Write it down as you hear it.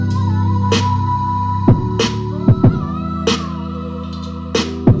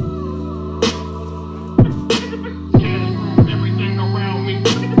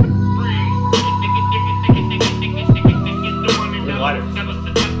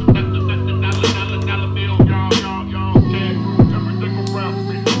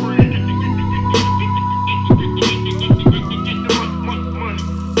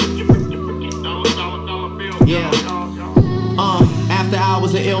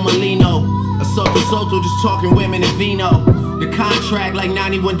Don Molino. A Soto just talking women and vino. The contract like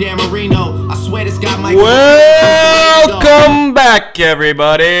 91 Dan Marino. I swear this guy might. Welcome back,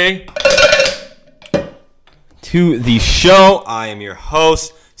 everybody, to the show. I am your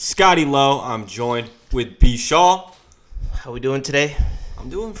host, Scotty Lowe. I'm joined with B. Shaw. How we doing today? I'm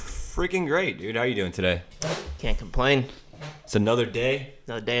doing freaking great, dude. How you doing today? Can't complain. It's another day.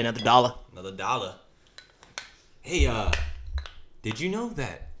 Another day, another dollar. Another dollar. Hey, did you know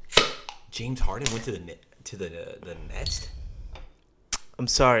that James Harden went to the Nets? I'm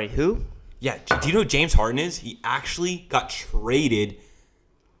sorry, who? Yeah, do you know who James Harden is? He actually got traded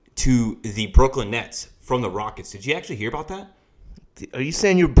to the Brooklyn Nets from the Rockets. Did you actually hear about that? Are you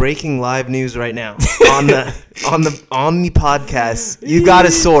saying you're breaking live news right now on the podcast? You got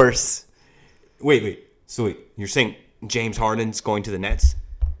a source. Wait. So wait, you're saying James Harden's going to the Nets?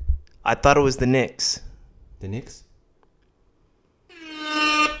 I thought it was the Knicks. The Knicks?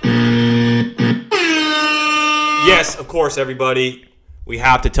 Yes, of course, everybody. We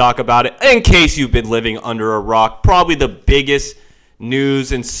have to talk about it. In case you've been living under a rock, probably the biggest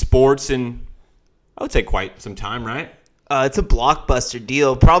news in sports in, I would say, quite some time, right? It's a blockbuster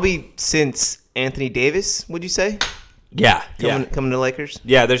deal, probably since Anthony Davis, would you say? Yeah. Coming to Lakers?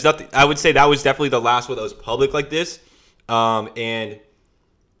 Yeah, there's nothing. I would say that was definitely the last one that was public like this. And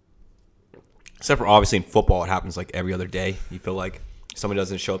except for obviously in football, it happens like every other day. You feel like someone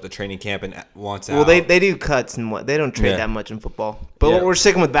doesn't show up to training camp and wants out. Well, they do cuts and what they don't trade that much in football. But we're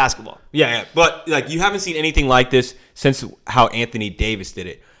sticking with basketball. Yeah. But like you haven't seen anything like this since how Anthony Davis did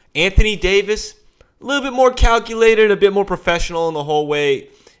it. Anthony Davis, a little bit more calculated, a bit more professional in the whole way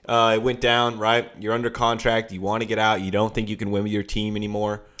it went down, right? You're under contract. You want to get out. You don't think you can win with your team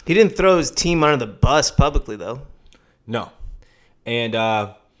anymore. He didn't throw his team under the bus publicly, though. No. And,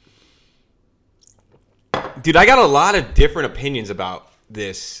 dude, I got a lot of different opinions about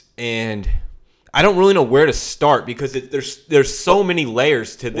this, and I don't really know where to start because there's so many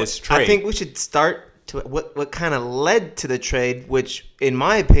layers to this trade. I think we should start to what kind of led to the trade, which, in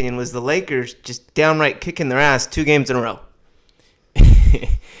my opinion, was the Lakers just downright kicking their ass 2 games in a row.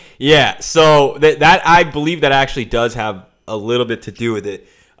 Yeah, so that I believe that actually does have a little bit to do with it.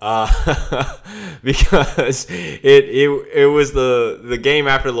 Because it was the game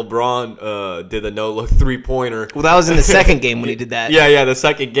after LeBron did the no-look three-pointer. Well, that was in the second game when he did that. Yeah, the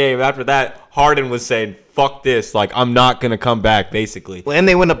second game. After that, Harden was saying, fuck this. Like, I'm not going to come back, basically. Well, and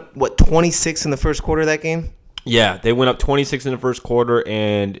they went up, 26 in the first quarter of that game? Yeah, they went up 26 in the first quarter,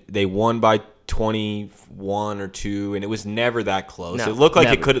 and they won by 21 or 2, and it was never that close. No, it looked like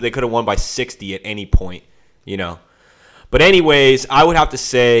they could have won by 60 at any point, you know. But anyways, I would have to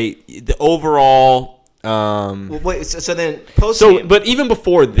say the overall. Well, wait. So then post game. But even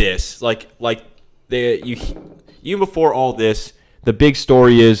before this, even before all this, the big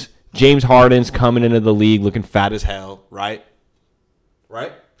story is James Harden's coming into the league looking fat as hell, right?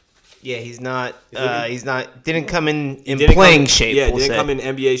 Right. Yeah, he's not. Didn't come in playing shape. Yeah, didn't come in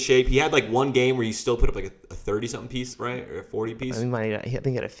NBA shape. He had like one game where he still put up like a 30-something piece, right, or a 40 piece. I think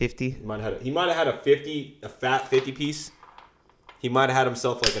he had a 50. He might have had a fat 50 piece. He might have had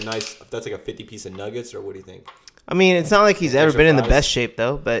himself like a nice. That's like a 50 piece of nuggets, or what do you think? I mean, it's not like he's ever been in the best shape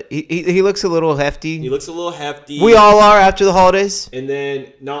though, but he looks a little hefty. He looks a little hefty. We all are after the holidays. And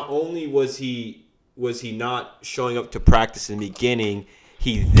then not only was he not showing up to practice in the beginning,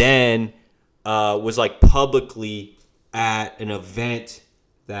 he then was like publicly at an event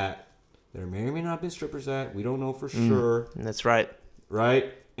that there may or may not have been strippers at. We don't know for sure. That's right.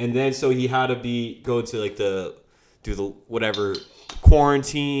 Right? And then so he had to go to do the whatever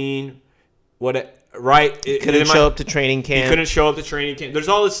quarantine, right? Couldn't show up to training camp. He couldn't show up to training camp. There's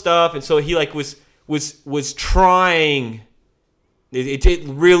all this stuff, and so he like was trying. It did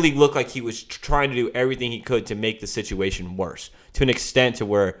really look like he was trying to do everything he could to make the situation worse, to an extent to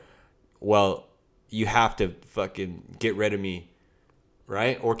where, well, you have to fucking get rid of me,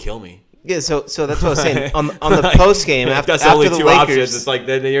 right, or kill me. Yeah, so that's what I was saying. On the post game after that's only the two Lakers, options. It's like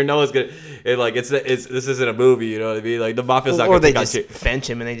then your nose good. This isn't a movie, you know what I mean? Like the mafia's not or going to they just bench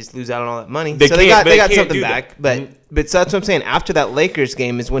him and they just lose out on all that money. They got something back, but so that's what I'm saying. After that Lakers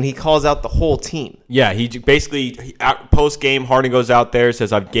game is when he calls out the whole team. Yeah, he basically post game Harden goes out there,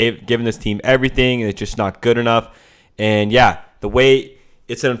 says I've given this team everything and it's just not good enough. And yeah, the way.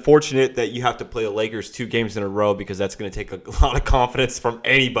 It's unfortunate that you have to play the Lakers 2 games in a row because that's going to take a lot of confidence from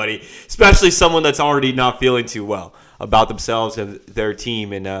anybody, especially someone that's already not feeling too well about themselves and their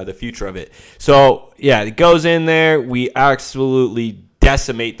team and the future of it. So, yeah, it goes in there. We absolutely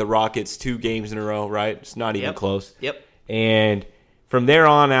decimate the Rockets 2 games in a row, right? It's not even close. Yep. And from there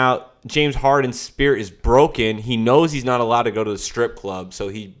on out, James Harden's spirit is broken. He knows he's not allowed to go to the strip club, so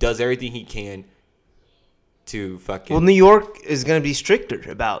he does everything he can to fucking. Well, New York is going to be stricter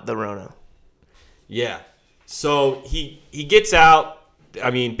about the Rona. Yeah. So he gets out.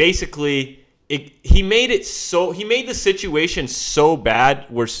 I mean, basically, he made the situation so bad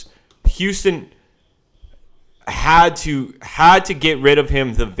where Houston had to get rid of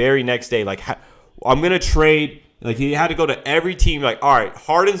him the very next day. Like, I'm gonna trade. Like, he had to go to every team. Like, all right,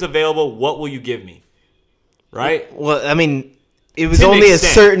 Harden's available. What will you give me? Right. Well, I mean, it was To an only a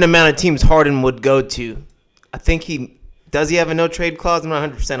extent. certain amount of teams Harden would go to. I think he have a no trade clause. I'm not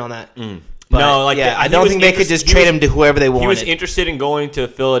 100% on that. But, No, like, yeah, I he don't was think they could just he trade was- him to whoever they wanted. He was interested in going to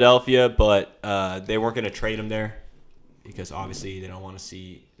Philadelphia, but they weren't going to trade him there because obviously they don't want to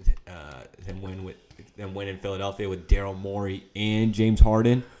see him win in Philadelphia with Daryl Morey and James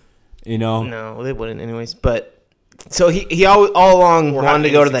Harden. You know, No, they wouldn't anyways. But so he all along Or wanted to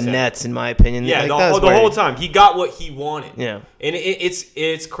having go to the success. Nets, in my opinion. yeah, Like, the that's whole where- time he got what he wanted. Yeah. and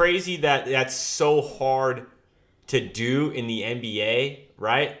it's crazy that that's so hard to do in the NBA,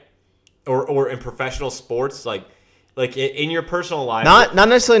 right? Or in professional sports, like in your personal life. Not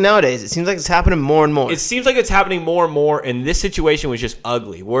necessarily nowadays. It seems like it's happening more and more. It seems like it's happening more and more, and this situation was just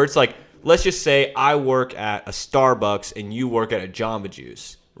ugly. Where it's like, let's just say I work at a Starbucks and you work at a Jamba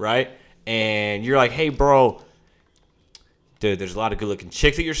Juice, right? And you're like, hey, bro, dude, there's a lot of good-looking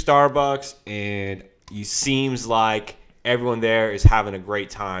chicks at your Starbucks, and it seems like everyone there is having a great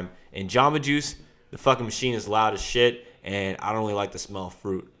time. And Jamba Juice, the fucking machine is loud as shit, and I don't really like the smell of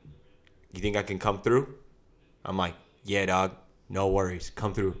fruit. You think I can come through? I'm like, yeah, dog, no worries,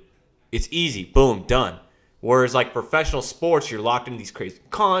 come through. It's easy, boom, done. Whereas like professional sports, you're locked into these crazy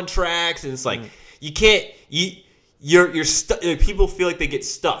contracts, and it's like you can't. You're stuck. People feel like they get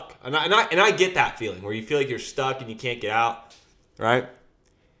stuck, and I get that feeling where you feel like you're stuck and you can't get out, right?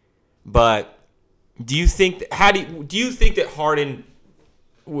 But do you think that Harden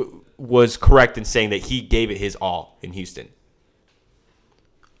was correct in saying that he gave it his all in Houston?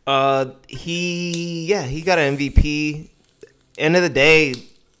 He got an MVP. End of the day,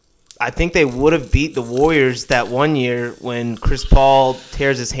 I think they would have beat the Warriors that one year when Chris Paul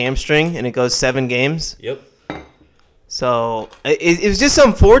tears his hamstring and it goes 7 games. Yep. So it was just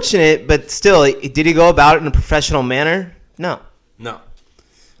unfortunate, but still, did he go about it in a professional manner? No. No.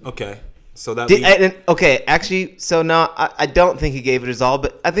 Okay. So that Okay, actually, so no, I don't think he gave it his all,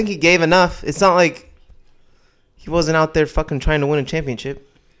 but I think he gave enough. It's not like he wasn't out there fucking trying to win a championship.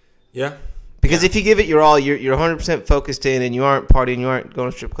 yeah. Because if you give it your all, you're 100% focused in, and you aren't partying, you aren't going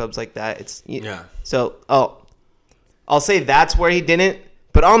to strip clubs like that. Yeah. So, I'll say that's where he didn't.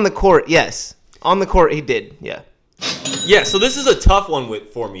 But on the court, yes, on the court he did. Yeah. Yeah, so this is a tough one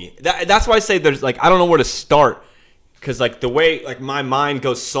for me. That's why I say there's like I don't know where to start because like the way like my mind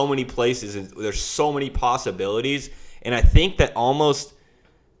goes so many places and there's so many possibilities, and I think that almost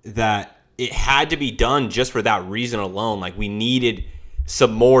that it had to be done just for that reason alone. Like we needed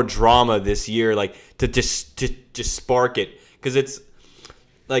some more drama this year, like to just spark it because it's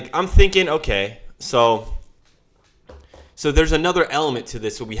like I'm thinking okay, so there's another element to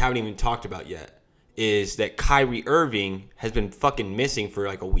this that we haven't even talked about yet. Is that Kyrie Irving has been fucking missing for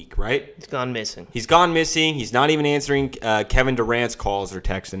like a week, right? He's gone missing. He's gone missing. He's not even answering Kevin Durant's calls or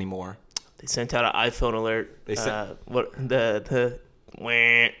texts anymore. They sent out an iPhone alert. They sent- What the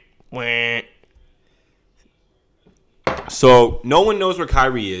wah. So no one knows where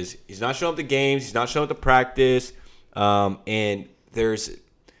Kyrie is. He's not showing up to games. He's not showing up to practice. And there's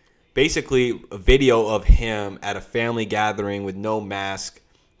basically a video of him at a family gathering with no mask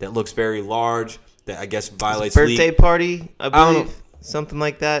that looks very large. That I guess violates Birthday league. party, I don't believe. know. Something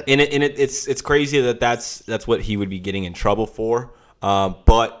like that. And it's crazy that's what he would be getting in trouble for.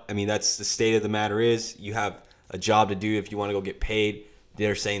 But I mean that's the state of the matter is you have a job to do if you want to go get paid.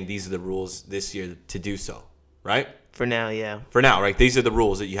 They're saying these are the rules this year to do so, right? For now, yeah. For now, right? These are the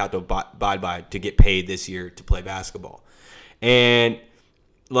rules that you have to abide by to get paid this year to play basketball. And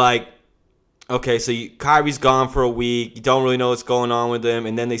like, okay, so Kyrie's gone for a week. You don't really know what's going on with him,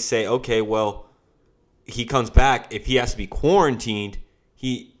 and then they say, okay, well. He comes back. If he has to be quarantined,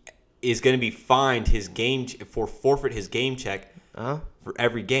 he is going to be fined forfeit his game check for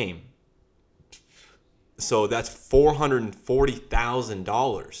every game. So that's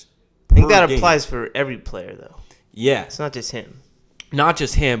 $440,000. I think that applies for every player, though. Yeah, It's not just him. not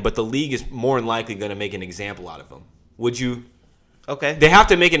just him, but the league is more than likely going to make an example out of him. Would you? Okay. They have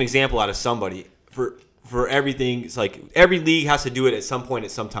to make an example out of somebody for everything. It's like every league has to do it at some point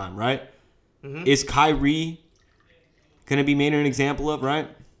at some time, right? Mm-hmm. Is Kyrie going to be made an example of, right?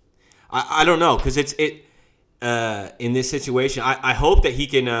 I don't know because in this situation. I hope that he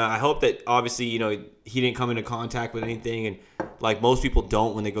can. I hope that obviously he didn't come into contact with anything, and like most people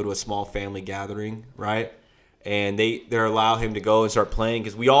don't when they go to a small family gathering, right? And they're allow him to go and start playing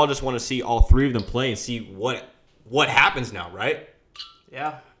because we all just want to see all three of them play and see what happens now, right?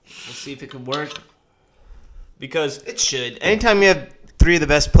 Yeah, we'll see if it can work. Because It should. Anytime you have three of the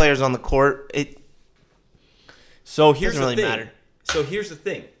best players on the court, it so here's doesn't the really thing. matter. So here's the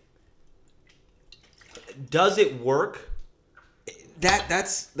thing. Does it work?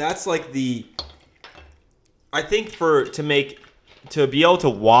 That's like the. I think to be able to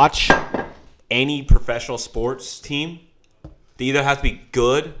watch any professional sports team, they either have to be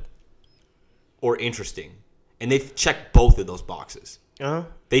good or interesting, and they've checked both of those boxes. Uh-huh.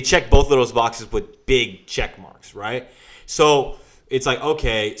 They check both of those boxes with big check marks, right? So it's like,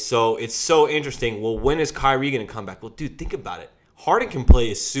 okay, so it's so interesting. Well, when is Kyrie going to come back? Well, dude, think about it. Harden can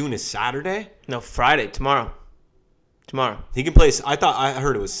play as soon as Saturday. No, Friday, tomorrow. He can play. I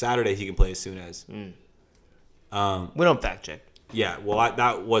heard it was Saturday. He can play as soon as. We don't fact check. Yeah, well,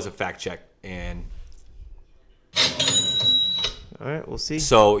 that was a fact check, and All right, we'll see.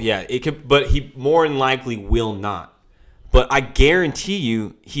 so yeah, it could. But he more than likely will not. But I guarantee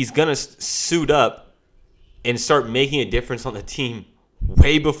you, he's gonna suit up and start making a difference on the team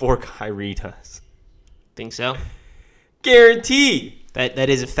way before Kyrie does. Think so? Guaranteed. That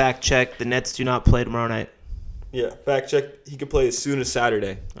is a fact check. The Nets do not play tomorrow night. Yeah, fact check. He could play as soon as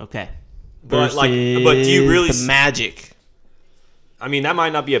Saturday. Okay. But do you really? The Magic? I mean, that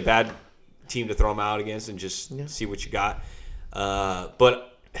might not be a bad team to throw him out against and just see what you got.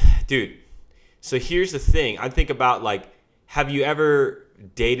 But, dude, so here's the thing. I think about, like, have you ever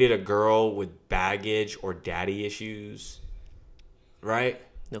dated a girl with baggage or daddy issues? Right?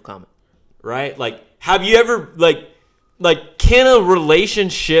 No comment. Right? Like, have you ever, like can a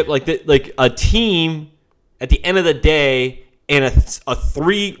relationship, like a team at the end of the day and a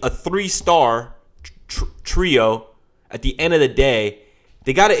three-star trio at the end of the day,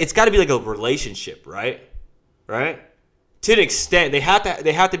 it's got to be like a relationship, right? Right? To an extent, they have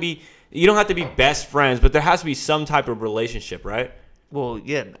to be. You don't have to be best friends, but there has to be some type of relationship, right? Well,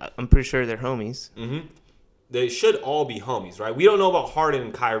 yeah, I'm pretty sure they're homies. Mm-hmm. They should all be homies, right? We don't know about Harden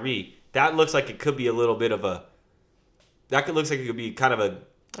and Kyrie. That looks like it could be a little bit of a. Looks like it could be kind of a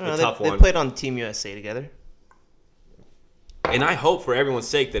tough one. They played on Team USA together. And I hope for everyone's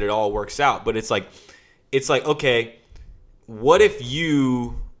sake that it all works out. But it's like, okay, what if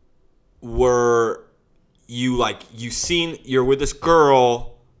you're with this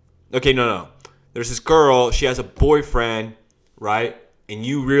girl. Okay, no. There's this girl, she has a boyfriend, right? And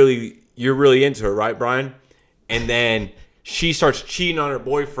you're really into her, right, Brian? And then she starts cheating on her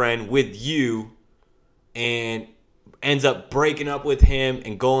boyfriend with you and ends up breaking up with him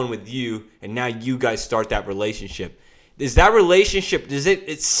and going with you, and now you guys start that relationship. Is that relationship? Does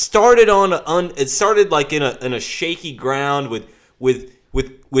it started it started like in a shaky ground with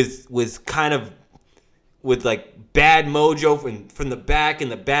kind of with like bad mojo from the back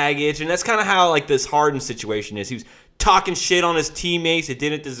and the baggage, and that's kind of how like this Harden situation is. He was talking shit on his teammates. It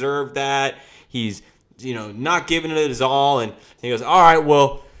didn't deserve that. He's not giving it his all, and he goes, all right,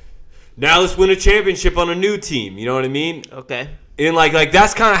 well, now let's win a championship on a new team. You know what I mean? Okay. And like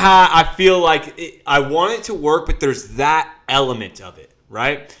that's kind of how I feel like I want it to work, but there's that element of it,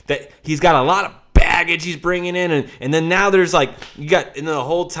 right? That he's got a lot of baggage he's bringing in, and then now there's like the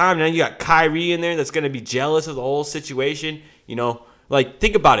whole time now you got Kyrie in there that's going to be jealous of the whole situation. Like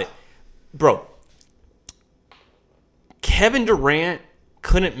think about it, bro. Kevin Durant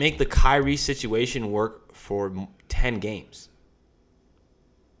couldn't make the Kyrie situation work for 10 games.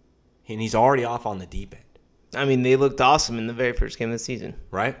 And he's already off on the deep end. I mean, they looked awesome in the very first game of the season.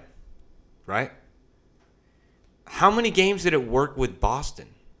 Right? How many games did it work with Boston?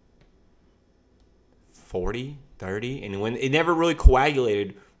 40, 30? And when it never really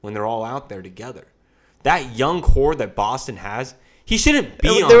coagulated when they're all out there together. That young core that Boston has, he shouldn't be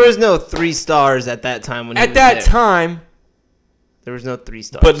on. There was no 3 stars at that time when he was at that there. time. There was no 3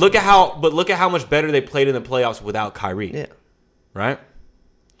 stars. But look at how much better they played in the playoffs without Kyrie. Yeah. Right?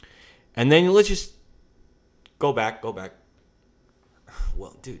 And then let's just go back.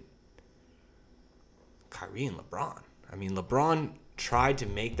 Well, dude, Kyrie and LeBron. I mean, LeBron tried to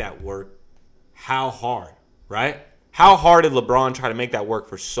make that work. How hard, right? How hard did LeBron try to make that work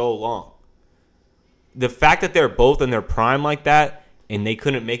for so long? The fact that they're both in their prime like that and they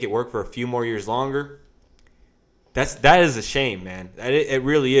couldn't make it work for a few more years longer, that is a shame, man. It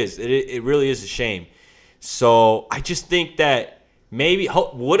really is. It really is a shame. So I just think that maybe,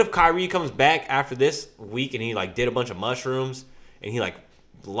 what if Kyrie comes back after this week and he like did a bunch of mushrooms and he like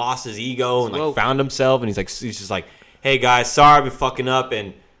lost his ego and like Whoa. found himself, and he's just like, hey guys, sorry I've been fucking up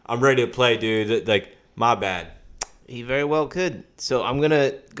and I'm ready to play, dude. Like, my bad. He very well could. So I'm going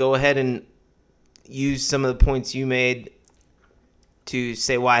to go ahead and use some of the points you made to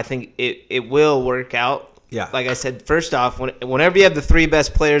say why I think it will work out. Yeah. Like I said, first off, whenever you have the 3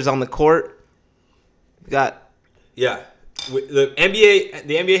 best players on the court, you got Yeah, the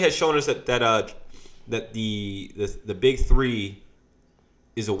NBA has shown us that the big 3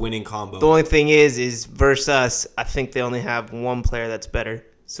 is a winning combo. the only thing is versus us, I think they only have 1 player that's better.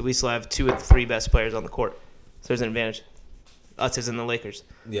 So we still have 2 of the 3 best players on the court. So there's an advantage. Us as in the Lakers.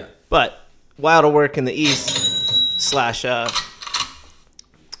 Yeah, But why it'll work in the East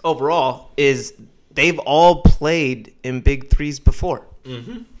 / overall is they've all played in big 3s before.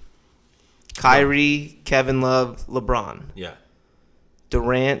 Mm-hmm. Kyrie, Kevin Love, LeBron. yeah,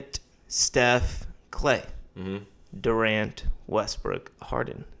 Durant, Steph, Clay. mm-hmm. Durant, Westbrook,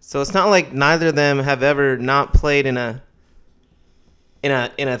 Harden. So it's not like neither of them have ever not played in a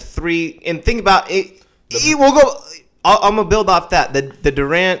 3. And think about it. We'll go. I'm gonna build off that. The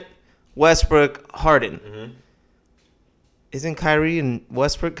Durant, Westbrook, Harden. Mm-hmm. Isn't Kyrie and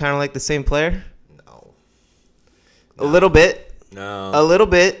Westbrook kind of like the same player? No, A little bit. no. A little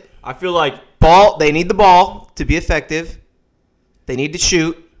bit. I feel like Ball. They need the ball to be effective. They need to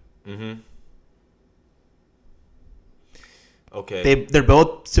shoot. mm-hmm. Okay, They're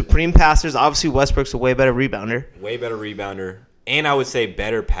both supreme passers. Obviously, Westbrook's a way better rebounder. way better rebounder, and I would say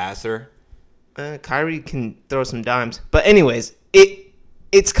better passer. Kyrie can throw some dimes, but anyways,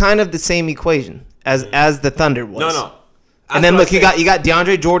 it's kind of the same equation as the Thunder was. No. And then look, you got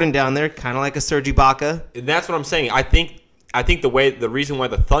DeAndre Jordan down there, kind of like a Serge Ibaka. And that's what I'm saying. I think the reason why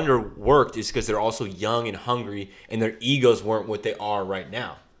the Thunder worked is because they're also young and hungry, and their egos weren't what they are right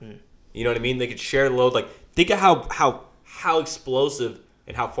now. You know what I mean? They could share the load. Like, think of how explosive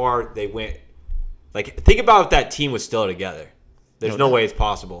and how far they went. Like, think about if that team was still together. There's no way it's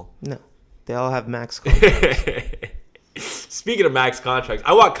possible. No, they all have max contracts. Speaking of max contracts,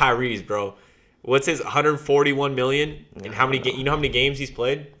 I want Kyrie's, bro. What's his 141 million? And how many? You know how many games he's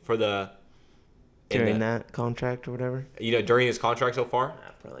played for the during that contract or whatever. During his contract so far?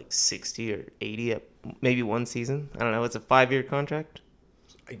 Probably like 60 or 80, maybe one season. I don't know. It's a 5-year contract.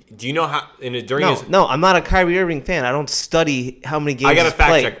 Do you know how? During his, No, I'm not a Kyrie Irving fan. I don't study how many games I got a he's fact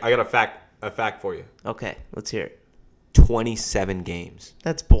played. check. I got a fact for you. Okay, let's hear it. 27 games.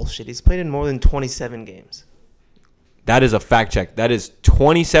 That's bullshit. He's played in more than 27 games. That is a fact check. That is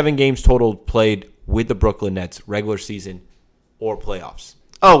 27 games total played with the Brooklyn Nets, regular season or playoffs.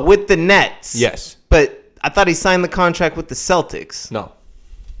 Oh, with the Nets. Yes. But I thought he signed the contract with the Celtics. No.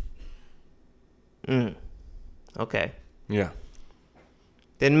 Okay. Yeah.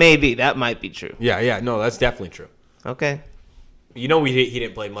 Then maybe that might be true. Yeah. No, that's definitely true. Okay. He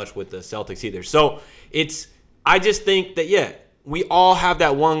didn't play much with the Celtics either. So I just think that, we all have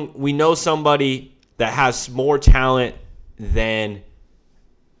that one. We know somebody that has more talent than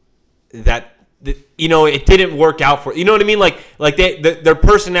that. It didn't work out for. You know what I mean? Like their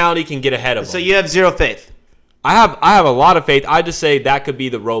personality can get ahead of them. So you have zero faith. I have a lot of faith. I just say that could be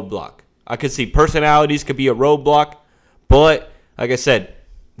the roadblock. I could see personalities could be a roadblock, but like I said,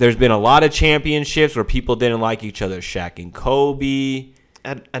 there's been a lot of championships where people didn't like each other. Shaq and Kobe.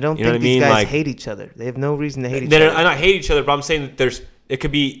 I don't You know what I think these mean? guys Like- hate each other. They have no reason to hate each They other. don't, I not hate each other, but I'm saying that it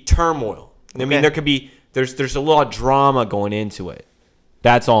could be turmoil. I mean, Okay. there could be there's a lot of drama going into it.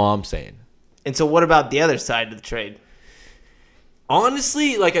 That's all I'm saying. And so what about the other side of the trade?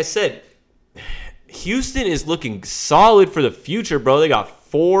 Honestly, like I said, Houston is looking solid for the future, bro. They got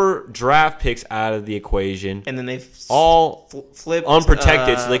 4 draft picks out of the equation, And then they've all flipped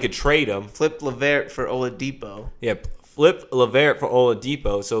unprotected, so they could trade them. flipped Levert for Oladipo. Yeah, flip Levert for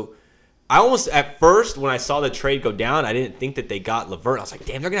Oladipo. So I almost, at first, when I saw the trade go down, I didn't think that they got Levert. I was like,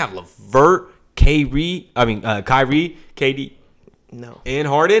 damn, they're going to have Levert, Kyrie, KD, No. and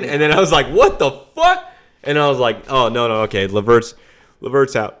Harden. And then I was like, what the fuck? And I was like, oh, no, okay, Levert's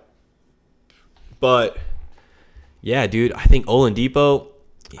out. But, yeah, dude, I think Oladipo,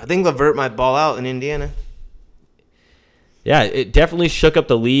 I think Levert might ball out in Indiana. yeah, it definitely shook up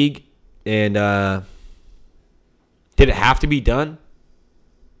the league. And did it have to be done?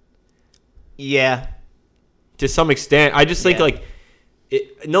 Yeah. To some extent. I just think, Yeah. like,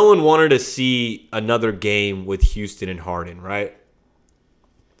 no one wanted to see another game with Houston and Harden, right?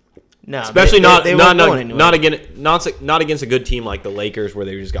 No. Especially they not weren't going anywhere. not against a good team like the Lakers, where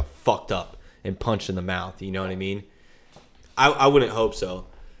they just got fucked up and punched in the mouth. You know what I mean? I wouldn't hope so,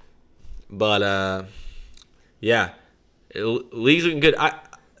 but yeah, league's looking good.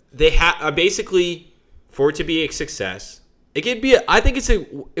 Basically, for it to be a success, It could be. I think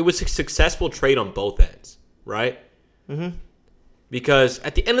it was a successful trade on both ends, right? Mm-hmm. Because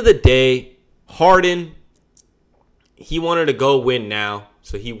at the end of the day, Harden, he wanted to go win now,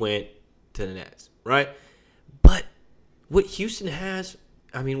 so he went to the Nets, right? But what Houston has,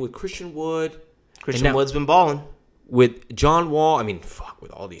 I mean, with Christian Wood, Wood's been balling. With John Wall, I mean, fuck,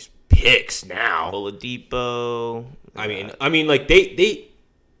 with all these picks now. Oladipo. I mean, like they.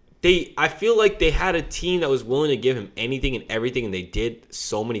 I feel like they had a team that was willing to give him anything and everything, and they did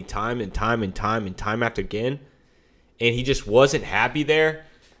so many time after again, and he just wasn't happy there.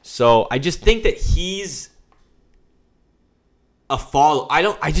 So I just think that he's a follow.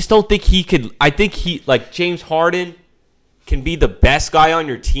 I just don't think he could. I think he, like James Harden, can be the best guy on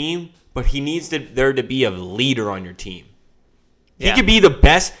your team, but he needs there to be a leader on your team. Yeah. He could be the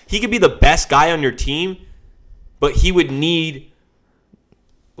best. He could be the best guy on your team, but he would need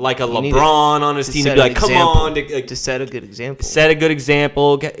like a LeBron on his team to be like, come on, to set a good example. Set a good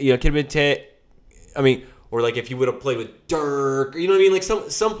example. You know, could have been. I mean, or like if he would have played with Dirk, you know what I mean? Like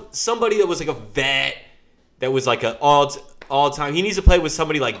somebody that was like a vet, that was like an all time. He needs to play with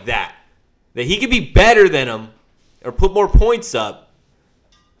somebody like that he could be better than him or put more points up.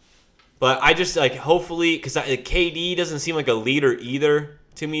 But I just like hopefully because KD doesn't seem like a leader either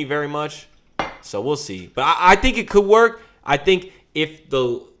to me very much. So we'll see. But I think it could work. I think if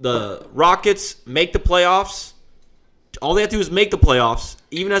the Rockets make the playoffs, all they have to do is make the playoffs,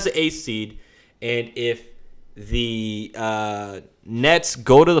 even as an 8th seed. And if the Nets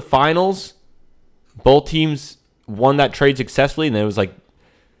go to the finals, both teams won that trade successfully, and then it was like,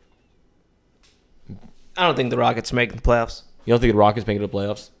 I don't think the Rockets are making the playoffs. You don't think the Rockets making the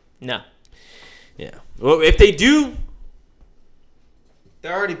playoffs? No. Yeah. Well, if they do,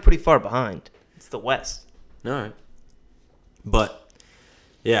 they're already pretty far behind. It's the West. All right. But,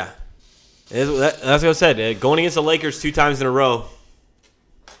 yeah. That's what I said. Going against the Lakers 2 times in a row,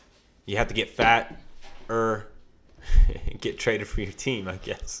 you have to get fat or get traded for your team, I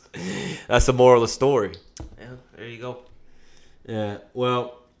guess. That's the moral of the story. Yeah, there you go. Yeah,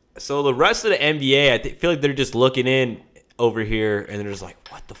 well, so the rest of the NBA, I feel like they're just looking in over here, and they're just like,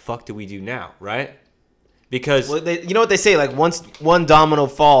 what the fuck do we do now, right? Because you know what they say, like once one domino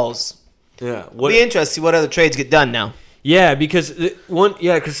falls, it'll be interesting to see what other trades get done now. Yeah, because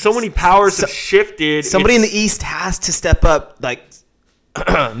so many powers have shifted. Somebody in the East has to step up, like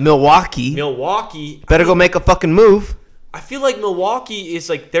Milwaukee better go make a fucking move. I feel like Milwaukee is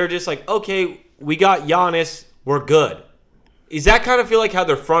like they're just like, okay, we got Giannis, we're good. Is that kind of feel like how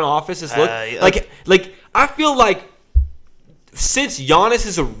their front office is looking? Like I feel like since Giannis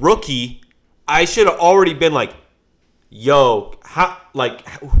is a rookie, I should have already been like, yo,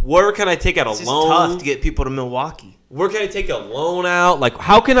 where can I take out a loan? It's tough to get people to Milwaukee. Where can I take a loan out? Like,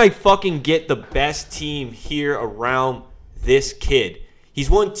 how can I fucking get the best team here around this kid? He's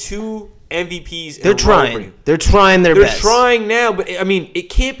won 2 MVPs. They're trying. They're trying their best. They're trying now, but I mean, it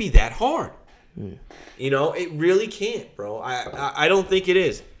can't be that hard. You know, it really can't, bro. I don't think it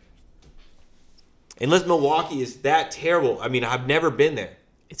is. Unless Milwaukee is that terrible. I mean, I've never been there.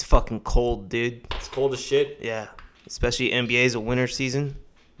 It's fucking cold, dude. It's cold as shit. Yeah, especially NBA is a winter season.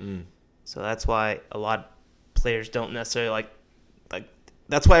 So that's why a lot of players don't necessarily like.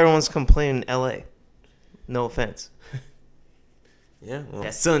 That's why everyone's complaining in LA. No offense. Yeah, well.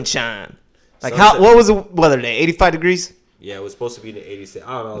 That sunshine. What was the weather today? 85 degrees? Yeah, it was supposed to be in the 80s. I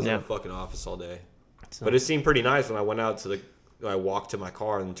don't know. I was in the fucking office all day. But it seemed pretty nice when I went out I walked to my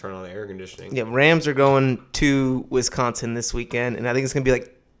car and turned on the air conditioning. Yeah, Rams are going to Wisconsin this weekend, and I think it's going to be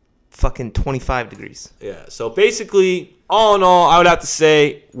like fucking 25 degrees. Yeah, so basically, all in all, I would have to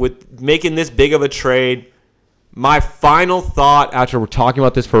say, with making this big of a trade, my final thought after we're talking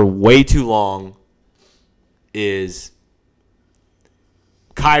about this for way too long is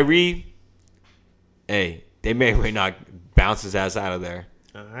Kyrie, hey, they may or may not bounce his ass out of there.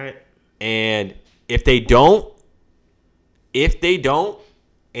 All right. And if they don't,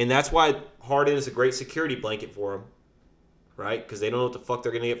 and that's why Harden is a great security blanket for him, right? Because they don't know what the fuck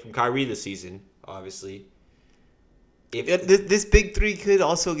they're going to get from Kyrie this season, obviously. This big three could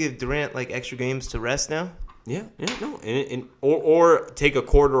also give Durant like extra games to rest now. Yeah, no, or take a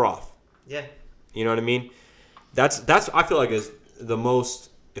quarter off. Yeah, you know what I mean. That's I feel like is the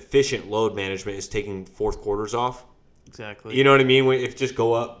most efficient load management is taking fourth quarters off. Exactly. You know what I mean? If just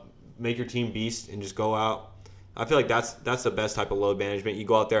go up, make your team beast, and just go out. I feel like that's the best type of load management. You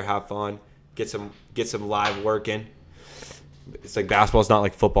go out there, have fun, get some live work in. It's like basketball. It's not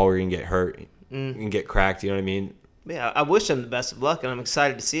like football where you can get hurt and get cracked. You know what I mean? Yeah, I wish them the best of luck, and I'm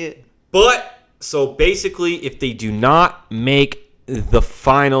excited to see it. So basically, if they do not make the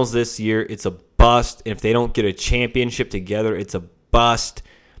finals this year, it's a bust. If they don't get a championship together, it's a bust.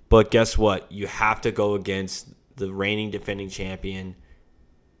 But guess what? You have to go against the reigning defending champion,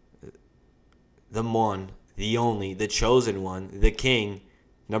 the one, the only, the chosen one, the king,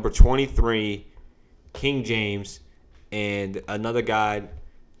 number 23, King James, and another guy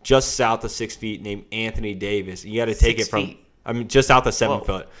just south of 6 feet named Anthony Davis. You got to take 6 it from, feet. I mean, just south of 7 Whoa.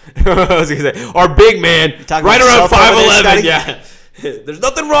 foot. I was gonna say, our big man, talking right about around 5'11". self-evident, Yeah. There's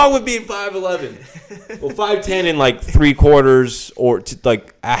nothing wrong with being 5'11". Well, 5'10" and like 3/4 or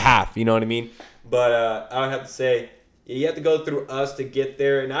like a half, you know what I mean? But I would have to say, you have to go through us to get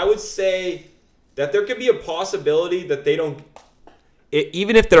there. And I would say that there could be a possibility that they don't,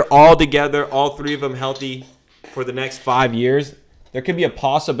 even if they're all together, all three of them healthy for the next 5 years, there could be a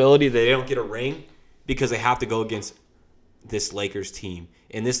possibility that they don't get a ring because they have to go against this Lakers team.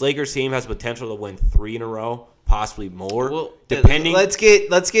 And this Lakers team has potential to win 3 in a row, possibly more. Well, depending. Let's get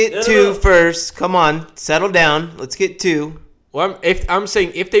No. two first. Come on, settle down. Let's get 2. Well, I'm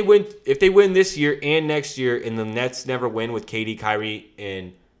saying if they win this year and next year, and the Nets never win with KD, Kyrie,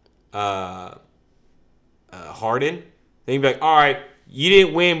 and Harden, then you'd be like, all right, you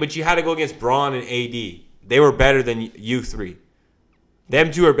didn't win, but you had to go against Braun and AD. They were better than you three.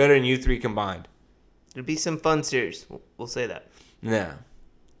 Them two are better than you three combined. It'll be some fun series. We'll say that. Yeah.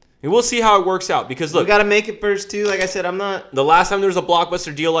 And we'll see how it works out. Because, look, We got to make it first, too. Like I said, I'm not. the last time there was a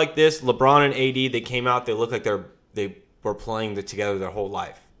blockbuster deal like this, LeBron and AD, they came out, they looked like they were playing together their whole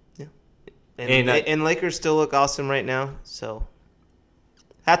life. Yeah. And, And Lakers still look awesome right now. So,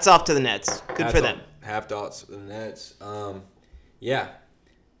 hats off to the Nets. Good for them. Half dots for the Nets. Yeah.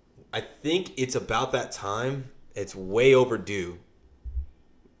 I think it's about that time. It's way overdue.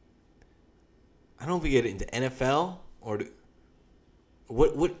 I don't know if we get into NFL or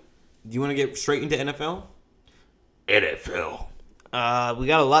what do you want to get straight into NFL? NFL. We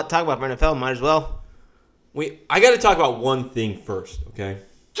got a lot to talk about for NFL. Might as well. I got to talk about one thing first, okay?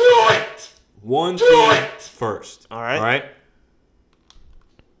 Do it. One thing first. All right. All right.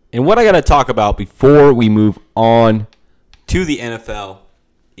 And what I got to talk about before we move on to the NFL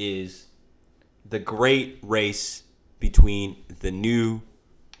is the great race between the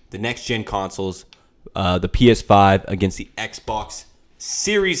next gen consoles, the PS5 against the Xbox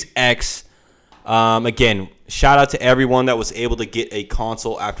Series X. Again, shout out to everyone that was able to get a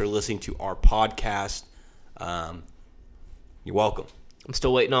console after listening to our podcast. You're welcome. I'm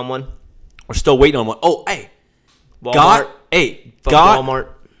still waiting on one. We're still waiting on one. Oh, hey. Walmart. Walmart.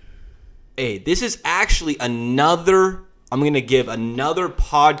 Hey, this is actually another, I'm going to give another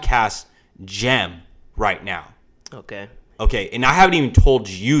podcast gem right now. Okay. Okay, and I haven't even told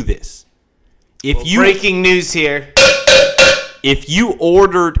you this. Breaking news here. If you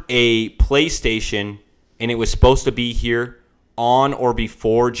ordered a PlayStation and it was supposed to be here on or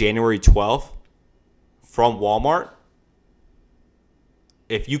before January 12th from Walmart,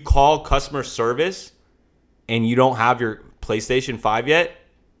 if you call customer service and you don't have your PlayStation 5 yet,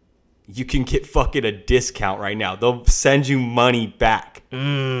 you can get fucking a discount right now. They'll send you money back. So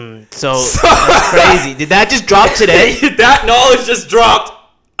that's crazy. Did that just drop today? That knowledge just dropped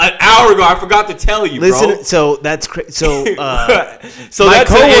an hour ago. I forgot to tell you, Listen, bro. so that's crazy. So, So my that's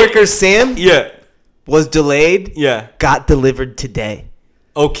coworker Sam Yeah. was delayed. Yeah. Got delivered today.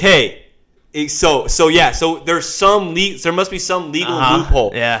 Okay. So there's there must be some legal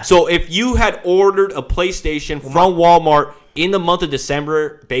loophole. Yeah. So if you had ordered a PlayStation from Walmart in the month of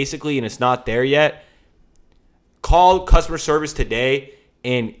December, basically, and it's not there yet, call customer service today,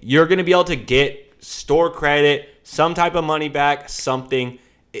 and you're going to be able to get store credit, some type of money back, something.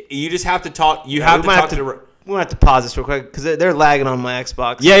 You just have to talk. You have to talk to the. We're gonna have to pause this real quick because they're lagging on my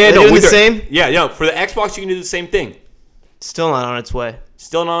Xbox. Yeah, They're doing the same. Yeah. For the Xbox, you can do the same thing. Still not on its way.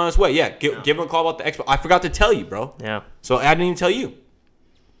 Still not on its way. Yeah, give them a call about the Xbox. I forgot to tell you, bro. Yeah. So I didn't even tell you.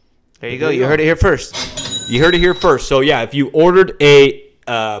 There you go. You heard it here first. You heard it here first. So yeah, if you ordered a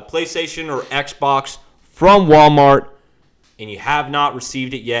PlayStation or Xbox from Walmart and you have not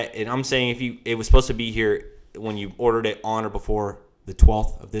received it yet, and I'm saying if it was supposed to be here when you ordered it on or before the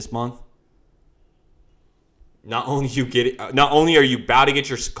 12th of this month, not only are you about to get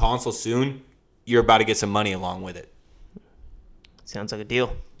your console soon, you're about to get some money along with it. Sounds like a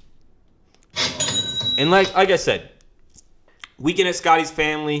deal. And like I said, Weekend at Scotty's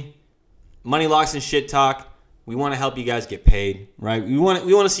family, Money Locks and Shit Talk. We want to help you guys get paid, right? We want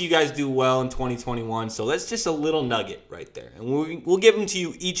to see you guys do well in 2021. So that's just a little nugget right there, and we'll give them to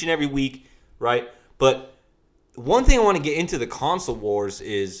you each and every week, right? But one thing I want to get into the console wars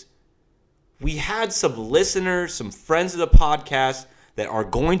is we had some listeners, some friends of the podcast that are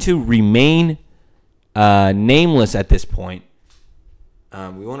going to remain nameless at this point.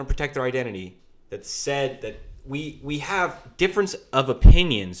 We want to protect their identity. that said that we have difference of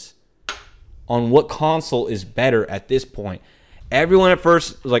opinions on what console is better at this point. Everyone at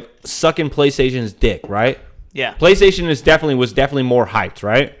first was like sucking PlayStation's dick, right? Yeah. PlayStation was definitely more hyped,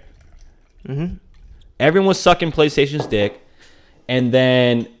 right? Mm-hmm. Everyone was sucking PlayStation's dick, and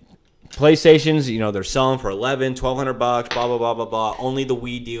then PlayStations, they're selling for $1,200, blah blah blah blah blah. Only the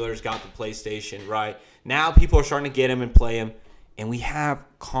Wii dealers got the PlayStation, right? Now people are starting to get them and play them, and we have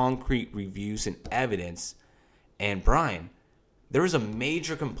concrete reviews and evidence. And Brian, there was a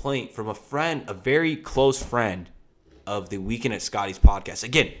major complaint from a very close friend of the Weekend at Scotty's podcast.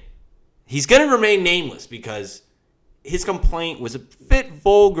 Again, he's going to remain nameless because his complaint was a bit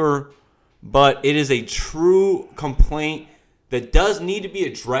vulgar, but it is a true complaint that does need to be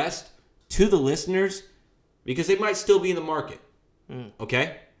addressed to the listeners because they might still be in the market.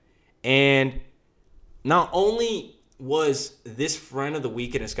 Okay? And not only was this friend of the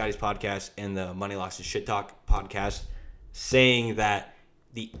Weekend at Scotty's podcast and the Money Locks and Shit Talk podcast saying that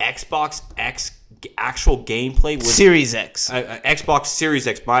the Xbox X actual gameplay was Series X. Xbox Series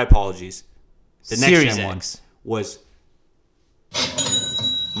X, my apologies. The next Series gen one X was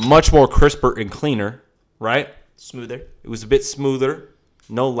much more crisper and cleaner, right? Smoother. It was a bit smoother,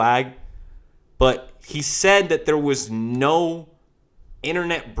 no lag. But he said that there was no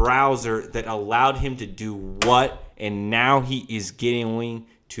internet browser that allowed him to do what, and now he is getting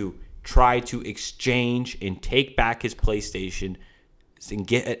to try to exchange and take back his PlayStation and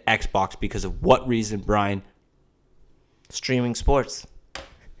get an Xbox because of what reason, Brian? Streaming sports.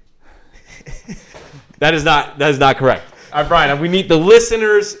 That is not correct. All right, Brian, we need the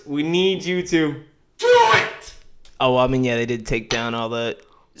listeners. We need you to do it. Oh, well, I mean, yeah, they did take down all the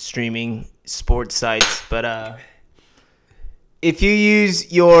streaming sports sites, but if you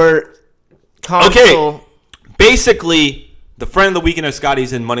use your console... Okay, basically, the friend of the Weekend of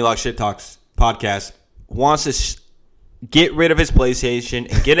Scotty's and Money Lock Shit Talks podcast wants to get rid of his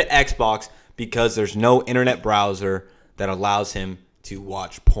PlayStation and get an Xbox because there's no internet browser that allows him to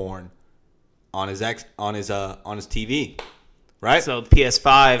watch porn on his TV, right? So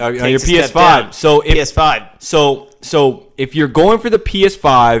PS5 on your takes a step PS5. down. So if, PS5. So if you're going for the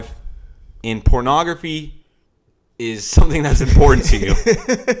PS5 and pornography is something that's important to you,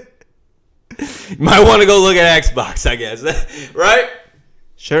 you might want to go look at Xbox, I guess, right?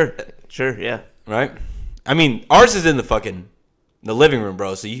 Sure, yeah. Right? I mean, ours is in the living room,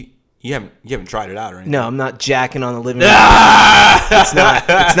 bro. So you haven't tried it out or anything. No, I'm not jacking on the living room. It's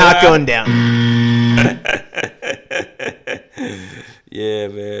not going down. Yeah,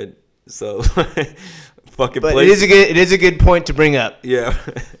 man. So fucking. But it is a good point to bring up. Yeah.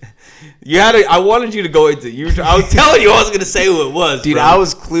 I wanted you to go into. I was telling you I was gonna say who it was, dude. bro. I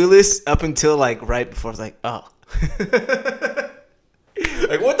was clueless up until right before. I was like, oh.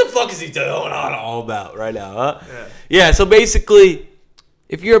 Like, what the fuck is he going on all about right now, huh? Yeah, so basically,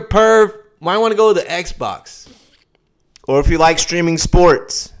 if you're a perv, might want to go with the Xbox. Or if you like streaming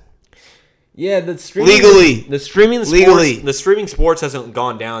sports. Yeah, the streaming sports hasn't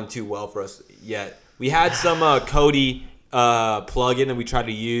gone down too well for us yet. We had some Kodi plugin that we tried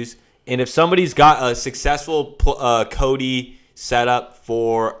to use, and if somebody's got a successful Kodi setup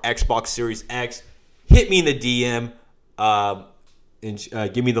for Xbox Series X, hit me in the DM and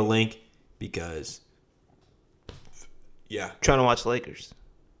give me the link because, yeah, Trying to watch Lakers.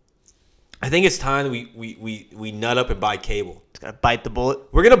 I think it's time that we nut up and buy cable. Just gotta bite the bullet.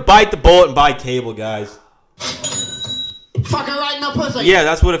 We're gonna bite the bullet and buy cable, guys. Fucking right in the pussy. Yeah,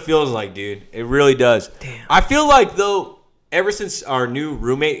 that's what it feels like, dude. It really does. Damn. I feel like, though, ever since our new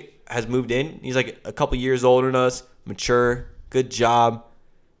roommate has moved in, he's like a couple years older than us, mature, good job.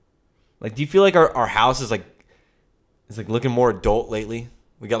 Like, do you feel like our house is like looking more adult lately?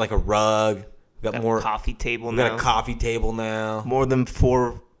 We got like a rug. We got more coffee table we now. got a coffee table now. More than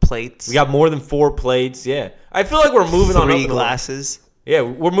 4 plates. We got more than 4 plates. Yeah, I feel like we're moving on up. 3 glasses. Yeah,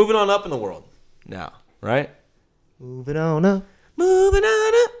 we're moving on up in the world now, right? Moving on up. Moving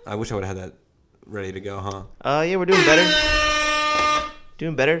on up. I wish I would have had that ready to go, huh? Yeah, we're doing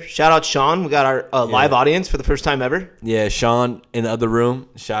better. Shout out Sean. We got our live audience for the first time ever. Yeah, Sean in the other room.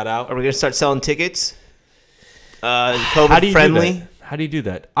 Shout out. Are we gonna start selling tickets? COVID friendly. How do you do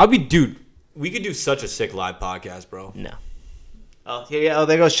that? We could do such a sick live podcast, bro. No. Oh, here,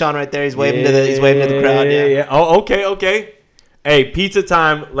 there goes Sean right there. He's waving to the crowd. Yeah. Oh, okay. Hey, pizza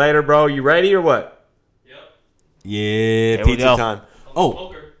time later, bro. You ready or what? Yep. Yeah, There we pizza go. time.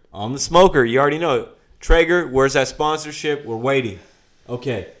 Smoker. On the smoker. You already know. Traeger, where's that sponsorship? We're waiting.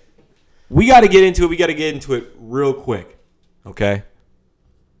 Okay. We got to get into it real quick. Okay?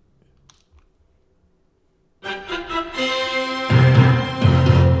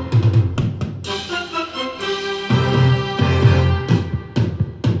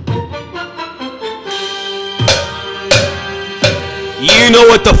 you know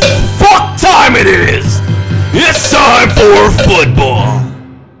what the fuck time it is? It's time for football.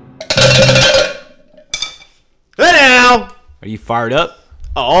 Hey now. Are you fired up?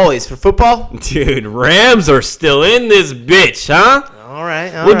 Always for football. Dude, Rams are still in this bitch, huh? All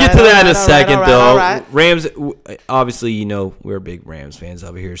right. We'll get to that in a second, though. All right. Rams, obviously, you know, we're big Rams fans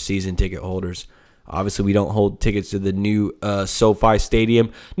over here, season ticket holders. Obviously, we don't hold tickets to the new SoFi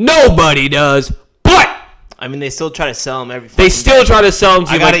Stadium. Nobody does, but I mean, they still try to sell them every. they still try to sell them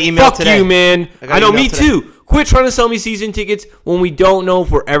to you. I got like, an email fuck today. you, man. I I know, email me today. too. Quit trying to sell me season tickets when we don't know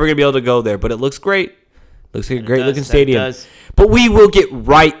if we're ever going to be able to go there. But it looks great. Looks like a great looking stadium. does. But we will get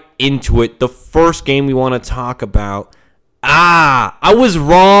right into it. The first game we want to talk about. I was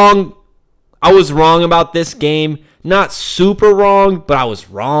wrong. I was wrong about this game. Not super wrong, but I was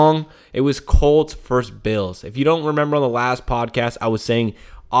wrong. It was Colts versus Bills. If you don't remember on the last podcast, I was saying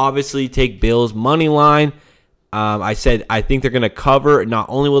obviously take Bills money line. I said I think they're going to cover. Not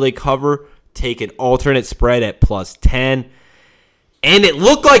only will they cover, take an alternate spread at +10. And it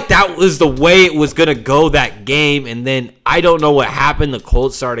looked like that was the way it was going to go that game. And then I don't know what happened. The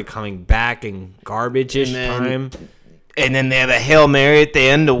Colts started coming back in garbage-ish time. And then they have a Hail Mary at the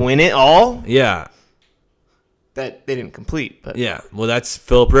end to win it all. Yeah. That they didn't complete. But Yeah. Well, that's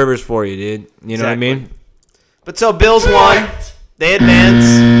Phillip Rivers for you, dude. You know what I mean? But so Bills won. They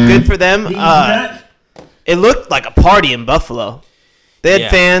advanced. Good for them. It looked like a party in Buffalo. They had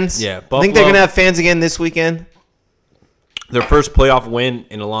Yeah. fans. Yeah, I think they're Buffalo- going to have fans again this weekend. Their first playoff win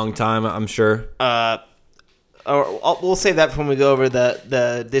in a long time, I'm sure. We'll save that for when we go over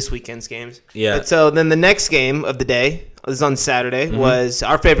the this weekend's games. Yeah. But so then the next game of the day is on Saturday. Was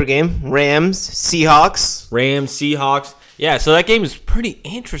our favorite game: Rams, Seahawks. Rams, Seahawks. Yeah, so that game is pretty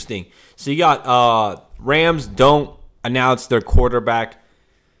interesting. So you got Rams don't announce their quarterback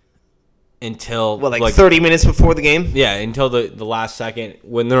until Like 30 minutes before the game. Yeah, until the last second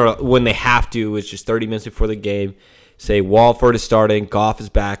when they have to. It's just 30 minutes before the game. Say Walford is starting, Goff is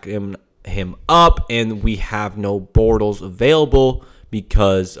backing him up, and we have no Bortles available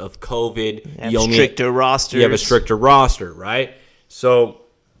because of COVID. You have stricter rosters. You have a stricter roster, right? So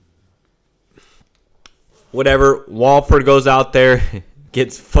whatever, Walford goes out there,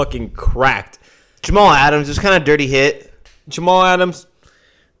 gets fucking cracked. Jamal Adams was kind of dirty hit. Jamal Adams,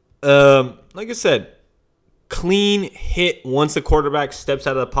 like I said, clean hit once the quarterback steps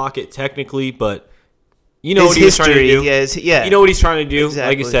out of the pocket technically, but you know His what he was trying to history, do. yeah. You know what he's trying to do.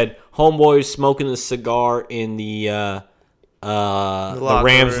 Exactly. Like I said, homeboy is smoking the cigar in the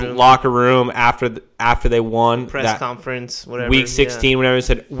Rams room. locker room after they won Press that conference, whatever. week 16. Whenever he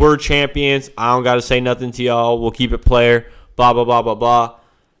said we're champions, I don't got to say nothing to y'all. We'll keep it player. Blah blah blah blah blah.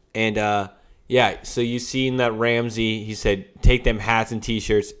 And yeah, so you seen that Ramsey? He said take them hats and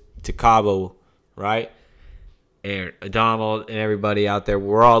t-shirts to Cabo, right? And Donald and everybody out there,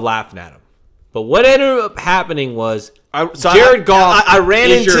 we're all laughing at him. But what ended up happening was Jared Goff. I ran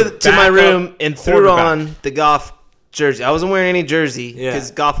is your into my backup room and threw quarterback. on the Goff jersey. I wasn't wearing any jersey Yeah.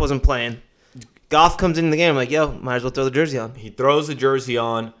 because Goff wasn't playing. Goff comes into the game. I'm like, yo, might as well throw the jersey on. He throws the jersey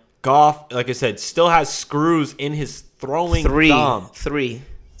on. Goff, like I said, still has screws in his throwing thumb. Three.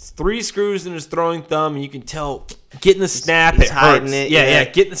 3 screws in his throwing thumb, and you can tell getting the snap. he's it hiding hurts. it, Yeah, yeah.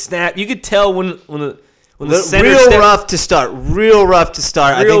 getting the snap. You could tell when the center Real step, rough to start. Real rough to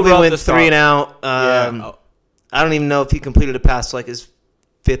start. I Real think we rough went to 3 and out. Yeah. I don't even know if he completed a pass to like his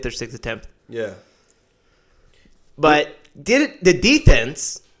 5th or 6th attempt. Yeah. But the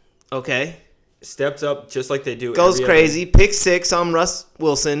defense, okay, Steps up just like they do. goes every crazy. Pick 6 on Russ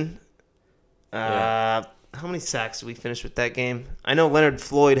Wilson. Yeah. How many sacks did we finish with that game? I know Leonard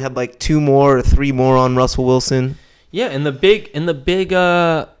Floyd had like 2 more or 3 more on Russell Wilson. Yeah, and the big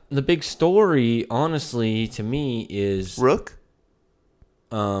story, honestly, to me is Rook?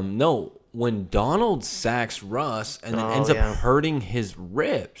 no, when Donald sacks Russ and then ends yeah. up hurting his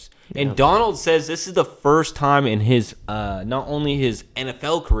ribs. And Donald says this is the first time in his not only his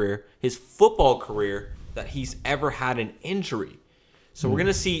NFL career, his football career, that he's ever had an injury. So we're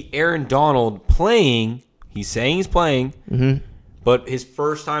gonna see Aaron Donald playing. He's saying he's playing, but his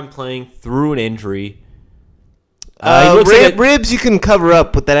first time playing through an injury. He looks like a- Ribs you can cover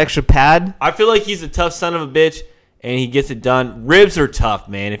up with that extra pad. I feel like he's a tough son of a bitch, and he gets it done. Ribs are tough,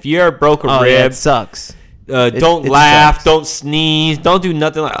 man. If you ever broke a Oh, rib, yeah, it sucks. don't it laugh, sucks. don't sneeze, don't do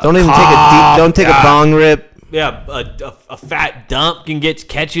nothing like. Don't even cough, don't take a bong rip. Yeah, a fat dump can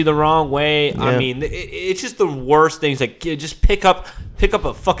catch you the wrong way. I Yeah. mean, it's just the worst things. Like, just pick up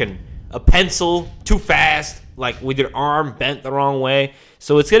a pencil too fast, like with your arm bent the wrong way.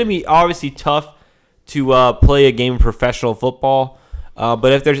 So it's gonna be obviously tough to play a game of professional football.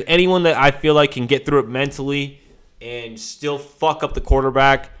 But if there's anyone that I feel like can get through it mentally, and still fuck up the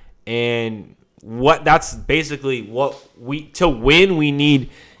quarterback. And that's basically what to win, we need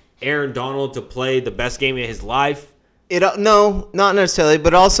Aaron Donald to play the best game of his life. No, not necessarily,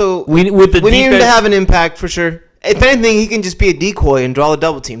 but also We need him to have an impact for sure. If anything, he can just be a decoy and draw a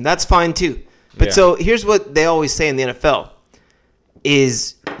double team. That's fine too. But Yeah. so here's what they always say in the NFL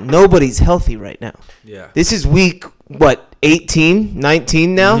is nobody's healthy right now. Yeah. This is week, 18,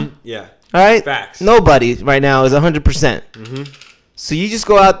 19 now? Yeah. All right? Facts. Nobody right now is 100%. So you just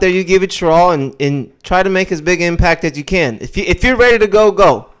go out there, you give it your all, and try to make as big an impact as you can. If you're ready to go,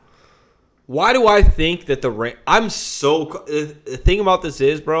 go. Why do I think that the thing about this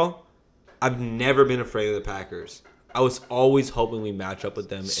is, bro, I've never been afraid of the Packers. I was always hoping we match up with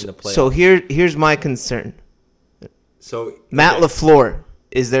them in the playoffs. So here's my concern. So Matt okay. LaFleur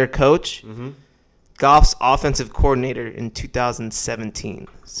is their coach. Goff's offensive coordinator in 2017.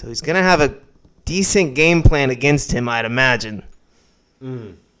 So he's going to have a decent game plan against him, I'd imagine.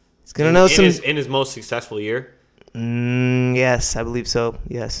 He's going to know some... in his most successful year. Yes, I believe so.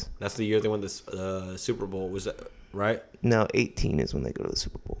 Yes. That's the year they won the Super Bowl. Was that right? No, 18 is when they go to the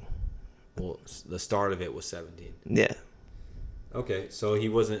Super Bowl. Well, the start of it was 17. Yeah. Okay, so he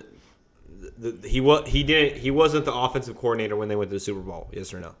wasn't. He wasn't the offensive coordinator when they went to the Super Bowl.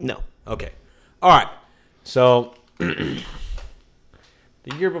 Yes or no? No. Okay. All right. So the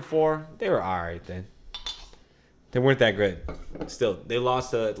year before, they were all right then. They weren't that good. Still, they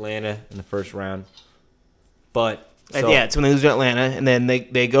lost to Atlanta in the first round. But Yeah, it's when they lose to Atlanta, and then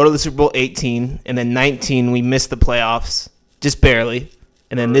they go to the Super Bowl 18, and then 19 we missed the playoffs just barely,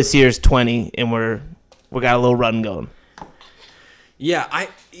 and then this year's 20, and we got a little run going. yeah,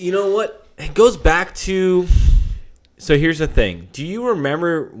 you know what? It goes back to. So here's the thing. Do you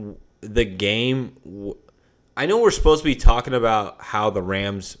remember the game? I know we're supposed to be talking about how the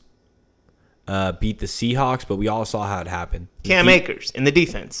Rams beat the Seahawks, but we all saw how it happened. Cam Akers in the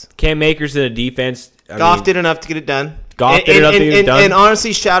defense. Cam Akers in the defense. Goff did enough to get it done. Goff did enough to get it done. And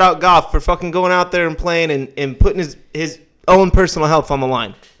honestly, shout out Goff for fucking going out there and playing and putting his own personal health on the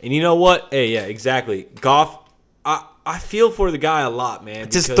line. And you know what? Hey, yeah, exactly. Goff, I feel for the guy a lot, man.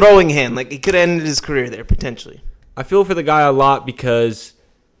 It's his throwing hand. Like, he could have ended his career there, potentially. I feel for the guy a lot because,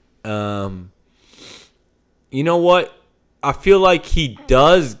 you know what? I feel like he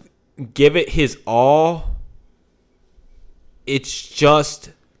does give it his all. It's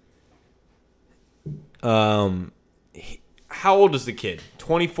just, how old is the kid?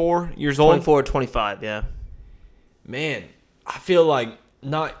 24 years old? 24, 25, yeah. Man, I feel like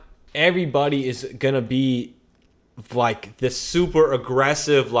not everybody is going to be like this super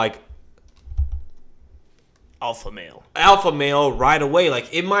aggressive, like Alpha male right away. Like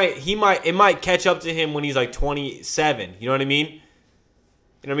it might catch up to him when he's like 27. You know what I mean?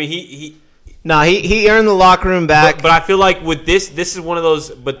 You know what I mean? He earned the locker room back. But I feel like with this is one of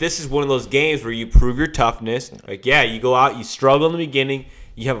those games where you prove your toughness. Like, yeah, you go out, you struggle in the beginning,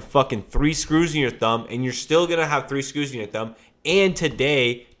 you have a fucking 3 screws in your thumb, and you're still gonna have 3 screws in your thumb. And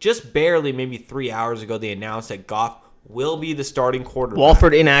today, just barely, maybe 3 hours ago, they announced that Goff will be the starting quarterback.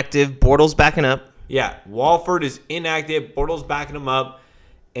 Walford inactive, Bortles backing up. Yeah, Walford is inactive, Bortles backing him up,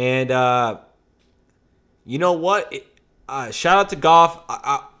 and you know what? Shout out to Goff.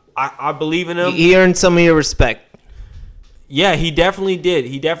 I believe in him. He earned some of your respect. Yeah, he definitely did.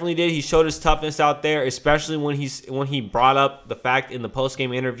 He showed his toughness out there, especially when he brought up the fact in the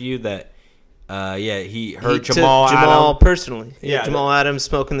postgame interview that he heard Jamal Adams personally. Yeah, Jamal Adams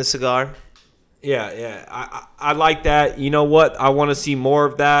smoking the cigar. Yeah. I like that. You know what? I want to see more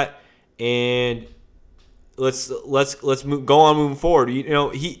of that, and let's go on moving forward. You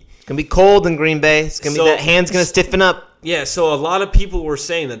know, it's gonna be cold in Green Bay. It's gonna be that hand's gonna stiffen up. Yeah, so a lot of people were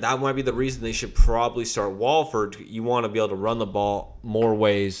saying that might be the reason they should probably start Walford. You want to be able to run the ball more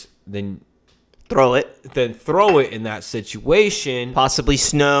ways than throw it in that situation. Possibly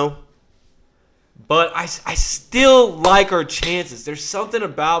snow. But I still like our chances. There's something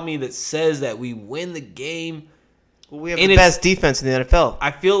about me that says that we win the game. Well, we have the best defense in the NFL.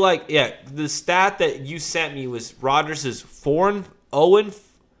 I feel like, the stat that you sent me was Rodgers is 4-0.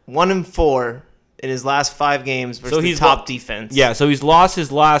 1-4 in his last 5 games versus the top defense. Yeah, so he's lost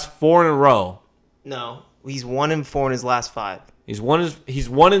his last 4 in a row. No, he's 1-4 in his last 5. He's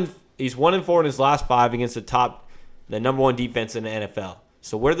 1-4 in his last 5 against the number 1 defense in the NFL.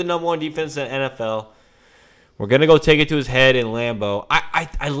 So we're the number 1 defense in the NFL. We're gonna go take it to his head in Lambeau.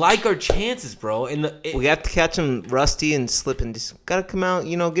 I like our chances, bro. We have to catch him rusty and slipping. Just gotta come out,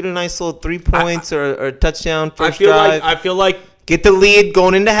 get a nice little 3 points or a touchdown first drive. I feel like get the lead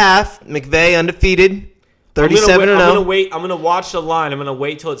going into half. McVay undefeated, 37-0. I'm gonna watch the line. I'm gonna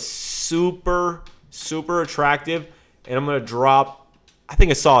wait till it's super super attractive, and I'm gonna drop. I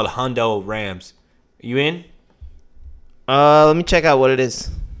think a solid hundo Rams. You in? Let me check out what it is.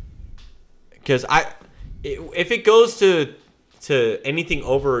 Because if it goes to anything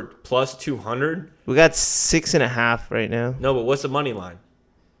over plus 200, We got 6.5 right now. no. But what's the money line?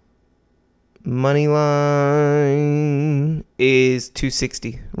 Money line is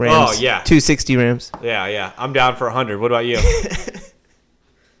 260 Rams. Oh, yeah. 260 Rams. Yeah. I'm down for 100. What about you?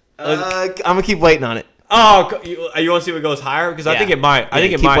 I'm gonna keep waiting on it. Oh, you want to see what goes higher? Because I Yeah. think it might. I Yeah,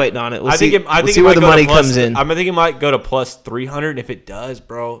 think it keep might. waiting on it. We'll I think see- it. I we'll think see it where might the go to money plus- comes in. I think it might go to plus 300. If it does,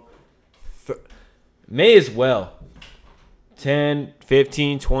 bro, may as well. 10,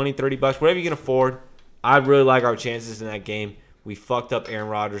 15, 20, 30 bucks, whatever you can afford. I really like our chances in that game. We fucked up Aaron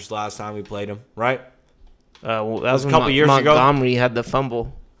Rodgers last time we played him, right? Well, that was a when couple years ago. Montgomery had the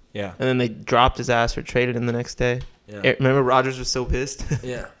fumble, Yeah. and then they dropped his ass or traded him the next day. Yeah. Remember, Rodgers was so pissed.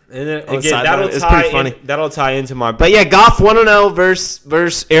 Yeah. And then On the again, sideline, it's pretty funny. that'll tie into my. But yeah, Goff 1-0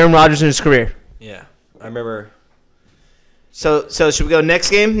 versus Aaron Rodgers in his career. Yeah, I remember. So should we go next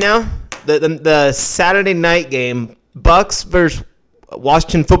game now? The Saturday night game, Bucks versus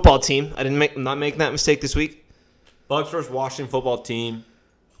Washington football team. I'm not making that mistake this week. Bucks versus Washington football team.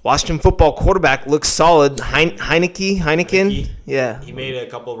 Washington football quarterback looks solid. Heineken. Heineke. Yeah. He made a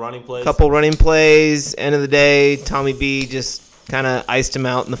couple running plays. Couple running plays. End of the day, Tommy B just kind of iced him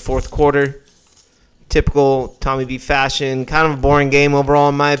out in the fourth quarter. Typical Tommy B fashion. Kind of a boring game overall,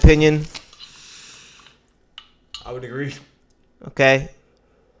 in my opinion. I would agree. Okay.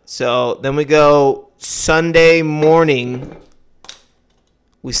 So then we go Sunday morning.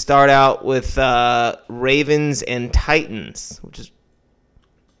 We start out with Ravens and Titans, which is,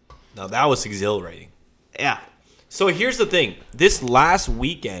 No, that was exhilarating. yeah. So here's the thing. This last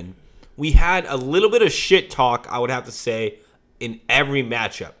weekend, we had a little bit of shit talk, I would have to say, in every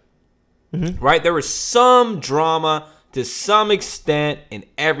matchup. Mm-hmm. Right? There was some drama to some extent in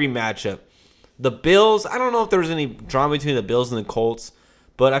every matchup. The Bills, I don't know if there was any drama between the Bills and the Colts,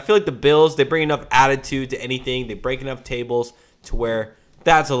 but I feel like the Bills, they bring enough attitude to anything. They break enough tables to where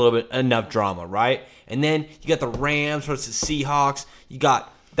that's a little bit enough drama, right? And then you got the Rams versus the Seahawks.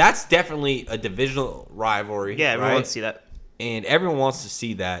 That's definitely a divisional rivalry. Yeah, everyone right? wants to see that. And everyone wants to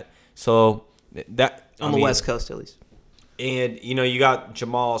see that. So that On the West Coast, at least. and you got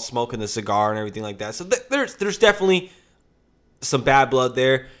Jamal smoking the cigar and everything like that. So there's definitely some bad blood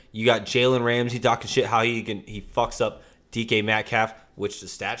there. You got Jalen Ramsey talking shit how he fucks up DK Metcalf, which the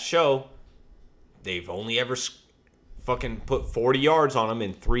stats show they've only ever fucking put 40 yards on him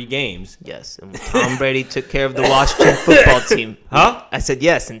in 3 games. Yes, and Tom Brady took care of the Washington football team. Huh? I said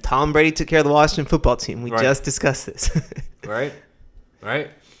yes, and Tom Brady took care of the Washington football team. We Right. just discussed this. Right?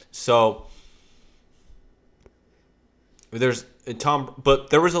 So but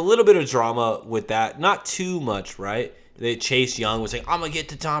there was a little bit of drama with that. Not too much, right? Chase Young was like, I'm gonna get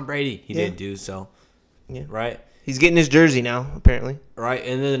to Tom Brady. He Yeah. didn't do so. Yeah. Right? He's getting his jersey now, apparently. Right.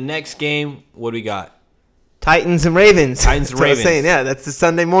 And then the next game, what do we got? Titans and Ravens. Titans and That's what I was Ravens. saying. Yeah, that's the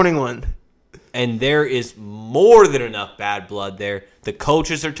Sunday morning one. And there is more than enough bad blood there. The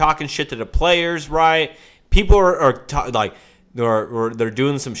coaches are talking shit to the players, right? People they're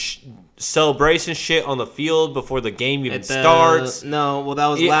doing some celebration shit on the field before the game even starts. No, well, that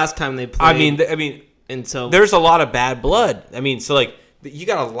was Yeah. last time they played. I mean, and so there's a lot of bad blood. I mean, so like you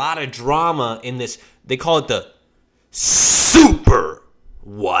got a lot of drama in this. They call it the Super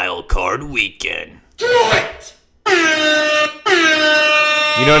Wild Card Weekend. Do it.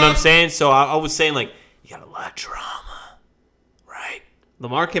 You know what I'm saying? So I was saying like you got a lot of drama, right?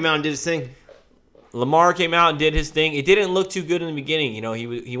 Lamar came out and did his thing. Lamar came out and did his thing. It didn't look too good in the beginning.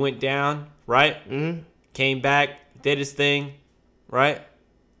 He went down, right? Mm-hmm. Came back, did his thing, right?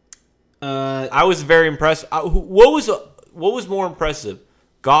 Uh, I was very impressed. What was more impressive,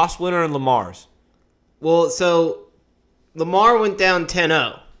 Goff's win or Lamar's? well, so Lamar went down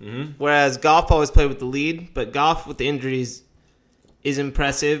 10-0, whereas Goff always played with the lead, but Goff with the injuries is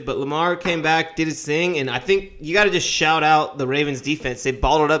impressive. But Lamar came back, did his thing, and I think you got to just shout out the Ravens defense. They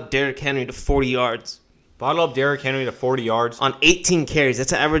bottled up Derrick Henry to 40 yards Bottle up Derrick Henry to 40 yards. on 18 carries.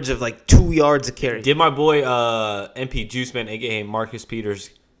 That's an average of like 2 yards a carry. Did my boy MP Juiceman, a.k.a. Marcus Peters,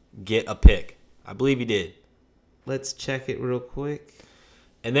 get a pick? I believe he did. Let's check it real quick.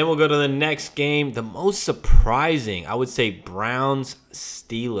 And then we'll go to the next game. The most surprising, I would say,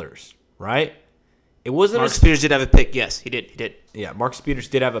 Browns-Steelers, right? It wasn't Marcus Peters did have a pick. Yes, he did. Yeah, Marcus Peters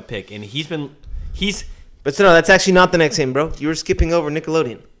did have a pick, and he's. But so no, that's actually not the next game, bro. You were skipping over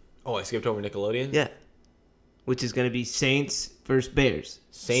Nickelodeon. Oh, I skipped over Nickelodeon. Yeah. Which is going to be Saints versus Bears.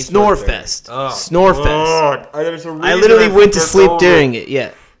 Saints Snorefest. versus Bears. Oh, Snorefest. God. There's a I reason literally went to flipped sleep over. during it.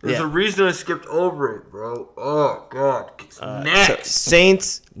 Yeah. There's Yeah. a reason I skipped over it, bro. Oh God. Next.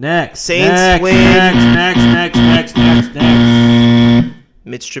 Saints. Next. Saints next, win. Next.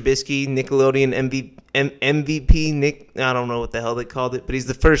 Mitch Trubisky, Nickelodeon MVP. Nick, I don't know what the hell they called it, but he's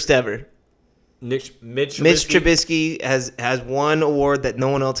the first ever. Mitch Mitch Trubisky has one award that no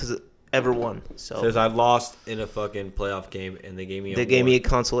one else has ever won. So says I lost in a fucking playoff game, and they gave me. they gave me a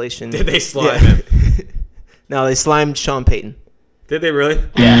consolation. Did they slime him? No, they slimed Sean Payton. Did they really?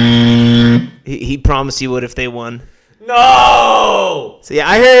 Yeah. He promised he would if they won. No. So yeah,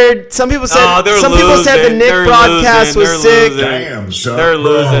 I heard some people said people said the Nick They're broadcast losing. was They're sick, losing. Damn, son. They're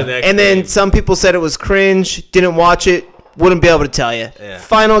losing next and then game. some people said it was cringe. Didn't watch it. Wouldn't be able to tell you. Yeah.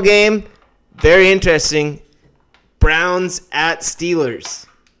 Final game, very interesting. Browns at Steelers,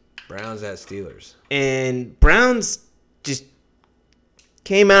 Browns at Steelers. and Browns just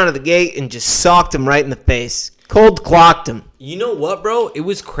came out of the gate and just socked him right in the face. Cold clocked him. You know what, bro? It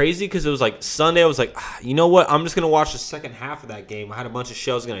was crazy because it was like Sunday. I was like, you know what? I'm just gonna watch the second half of that game. I had a bunch of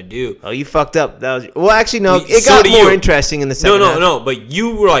shit I was gonna do. Oh, you fucked up. That was well. Actually, no. It So got do more you. interesting in the second. half. No. But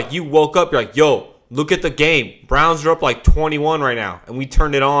you were like, you woke up. You're like, yo, look at the game. Browns are up like 21 right now, and we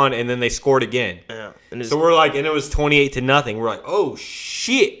turned it on, and then they scored again. Yeah. And So we're like, and it was 28-0. We're like, oh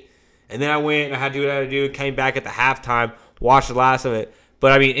shit. And then I went and I had to do what I had to do. Came back at the halftime, watched the last of it.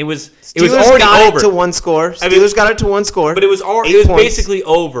 But I mean, it was Steelers already got over. it to one score. I mean, Steelers got it to one score. But it was 8 points. points. Basically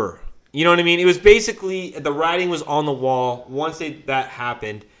over. You know what I mean? It was basically the writing was on the wall once that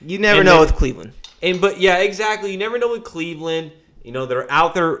happened. You never And know then- with Cleveland. But yeah, exactly. You never know with Cleveland. You know, they're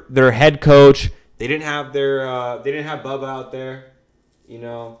out there. Their head coach. They didn't have Bubba out there. You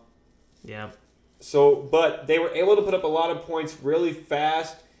know. Yeah. So, but they were able to put up a lot of points really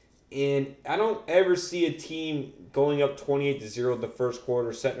fast. And I don't ever see a team going up 28-0 the first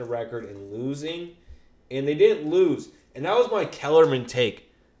quarter, setting a record and losing. And they didn't lose. And that was my Kellerman take.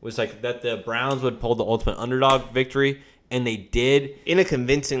 Was like that the Browns would pull the ultimate underdog victory. And they did. In a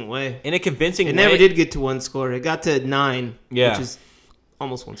convincing way. In a convincing way. It never did get to one score. It got to 9, Yeah. which is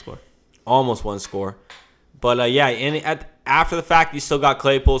almost one score. Almost one score. But yeah, and after the fact, you still got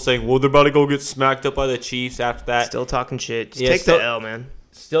Claypool saying, well, they're about to go get smacked up by the Chiefs after that. Still talking shit. Just Yeah, take still- the L, man.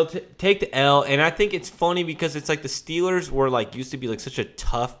 Still take the L. And I think it's funny because it's like the Steelers were like used to be like such a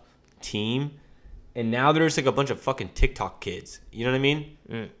tough team. And now there's like a bunch of fucking TikTok kids. You know what I mean?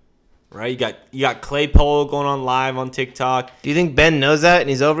 Right? You got Claypool going on live on TikTok. Do you think Ben knows that and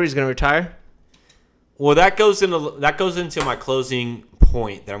he's over? He's going to retire? Well, that goes into my closing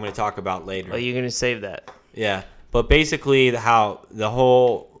point that I'm going to talk about later. Or are you going to save that? Yeah, but basically how the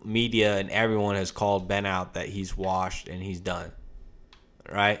whole media and everyone has called Ben out that he's washed and he's done,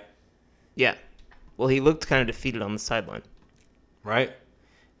 right? Yeah. Well, he looked kind of defeated on the sideline. Right?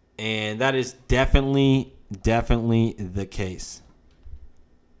 And that is definitely the case.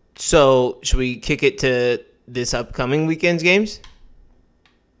 So, should we kick it to this upcoming weekend's games?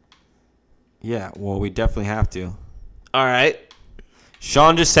 Yeah, well, we definitely have to. All right.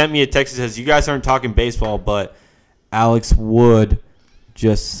 Sean just sent me a text that says, you guys aren't talking baseball, but Alex Wood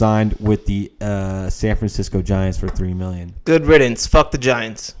just signed with the San Francisco Giants for $3 million. Good riddance. Fuck the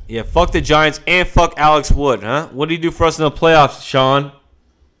Giants. Yeah, fuck the Giants and fuck Alex Wood, huh? What do you do for us in the playoffs, Sean?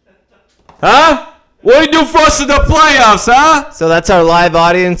 Huh? What do you do for us in the playoffs, huh? So that's our live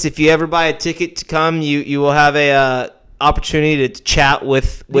audience. If you ever buy a ticket to come, you will have a opportunity to chat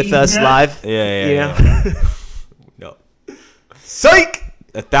with us live. Yeah. You know? No. Psych!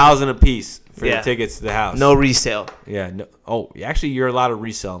 1,000 a piece for Yeah. the tickets to the house. No resale. Yeah. No. Oh, actually, you're allowed to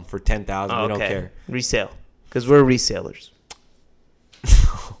resell them for 10,000. We don't care. Resale. Because we're resellers.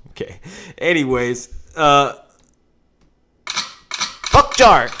 Okay. Anyways, Fuck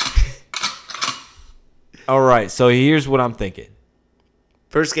Jar. all right. So here's what I'm thinking.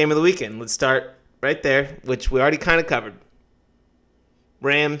 First game of the weekend. Let's start right there, which we already kind of covered.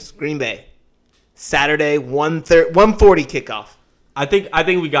 Rams, Green Bay. Saturday, 1:40 kickoff. I think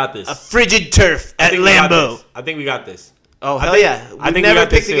we got this. A frigid turf at Lambeau. I think we got this. Oh, I hell think- yeah. I We've think we never got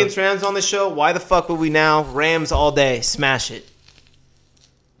this picked too. against Rams on the show. Why the fuck would we now? Rams all day. Smash it.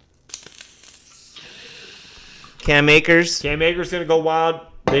 Cam Akers, Cam Akers gonna go wild.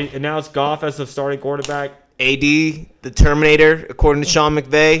 They announced Goff as the starting quarterback. AD, the Terminator, according to Sean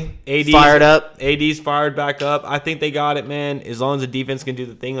McVay, AD's fired up. AD's fired back up. I think they got it, man. As long as the defense can do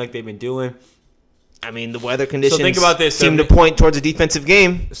the thing like they've been doing. I mean, the weather conditions think about this. seem to point towards a defensive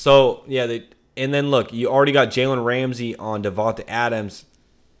game. So yeah, and then look, you already got Jalen Ramsey on Devonta Adams.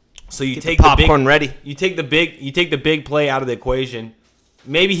 So you Get take the the popcorn big, ready. You take the big play out of the equation.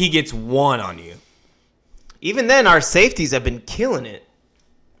 Maybe he gets one on you. Even then, our safeties have been killing it.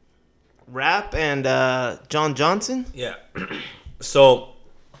 Rapp and John Johnson. Yeah. So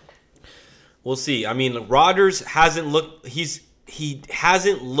We'll see. I mean, Rodgers hasn't looked. He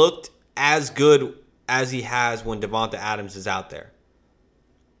hasn't looked as good as he has when Devonta Adams is out there.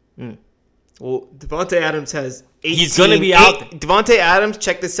 Well, Devontae Adams has 18. He's going to be out. Devontae Adams,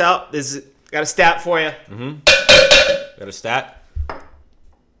 check this out. Got a stat for you. Got a stat?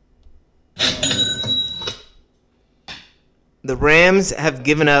 The Rams have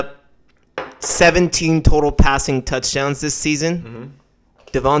given up 17 total passing touchdowns this season.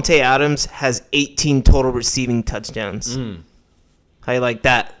 Devontae Adams has 18 total receiving touchdowns. How you like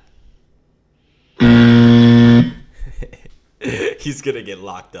that? He's going to get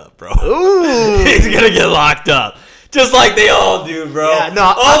locked up, bro. Ooh. He's going to get locked up. Just like they all do, bro. Yeah,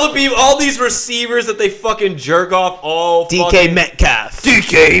 no, all these receivers that they fucking jerk off all DK Metcalf.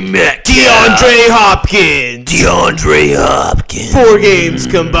 DK Metcalf. DeAndre Hopkins. 4 games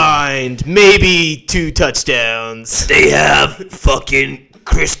combined. Maybe 2 touchdowns. They have fucking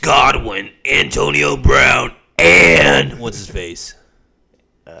Chris Godwin, Antonio Brown, and what's his face?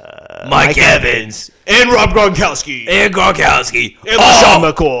 Mike Evans. And Rob Gronkowski. And Gronkowski. And LaShawn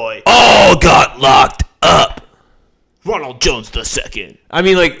McCoy. All got locked up. Ronald Jones II. I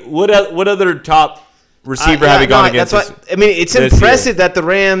mean, like, what other top receiver have you gone against? It's impressive that the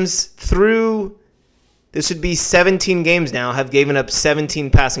Rams, through this would be 17 games now, have given up 17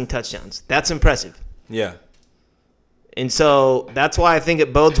 passing touchdowns. That's impressive. Yeah. And so that's why I think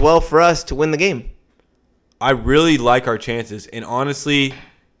it bodes well for us to win the game. I really like our chances. And honestly,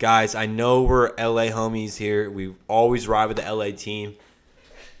 guys, I know we're LA homies here. We always ride with the LA team.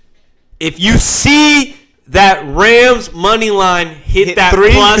 If you see that Rams money line hit that 3?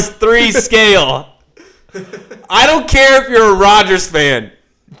 +3 scale, I don't care if you're a Rodgers fan.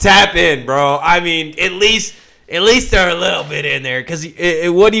 Tap in, bro. I mean, at least they're a little bit in there. Because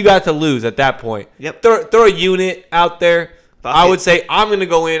what do you got to lose at that point? Yep. Throw a unit out there. Fuck I it. would say I'm going to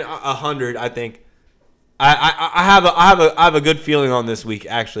go in 100, I think. I have a good feeling on this week,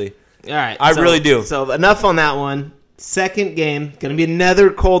 actually. All right. I really do. So enough on that one. Second game, going to be another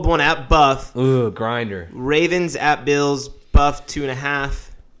cold one at Buff. Ooh, grinder. Ravens at Bills, Buff 2.5.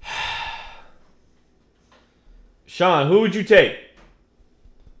 Sean, who would you take?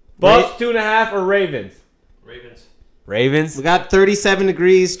 Buffs 2.5 or Ravens? Ravens. We got 37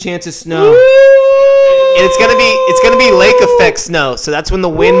 degrees, chance of snow. And it's gonna be lake effect snow, so that's when the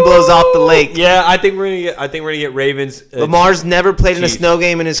wind blows off the lake. Yeah, I think we're gonna get Ravens. Lamar's never played in a Chiefs. snow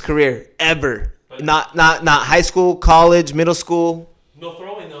game in his career, ever. Not high school, college, middle school. No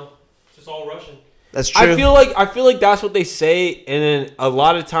throwing though. It's just all rushing. That's true. I feel like that's what they say, and then a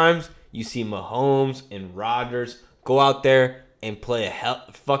lot of times you see Mahomes and Rodgers go out there and play a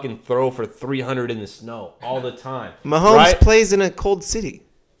fucking throw for 300 in the snow all the time. Mahomes right? plays in a cold city.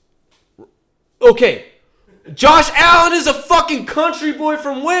 Okay, Josh Allen is a fucking country boy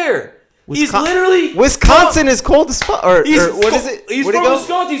from where? He's literally Wisconsin is cold as fuck. Or what is it? He's Where'd he from go?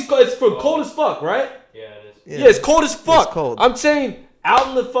 Wisconsin. It's from cold as fuck, right? Yeah, it is. Yeah, it's cold as fuck. It's cold. I'm saying out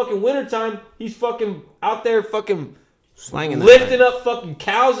in the fucking wintertime, he's fucking out there fucking Slanging that lifting thing. up fucking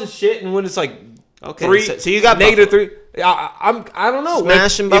cows and shit. And when it's like Okay, so you got -3, I don't know.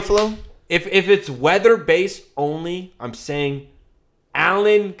 Smashing Buffalo. If it's weather based only, I'm saying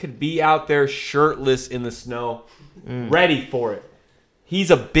Allen could be out there shirtless in the snow, ready for it. He's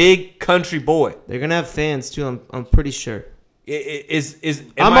a big country boy. They're gonna have fans too. I'm pretty sure.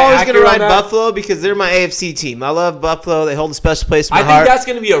 I'm always gonna ride Buffalo because they're my AFC team. I love Buffalo. They hold a special place in my I heart. think that's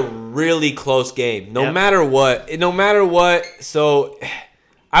going to be a really close game, no Yep. matter what. No matter what. So,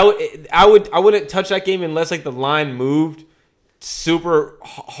 I wouldn't touch that game unless like the line moved super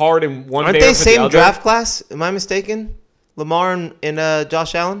hard in one. Aren't favor they for the same other. draft class? Am I mistaken? Lamar and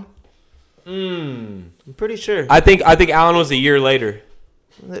Josh Allen. I'm pretty sure. I think Allen was a year later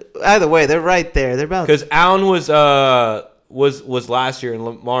Either way, they're right there. They're about. because Allen was last year and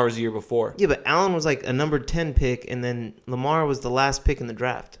Lamar was the year before. Yeah, but Allen was like a number 10 pick, and then Lamar was the last pick in the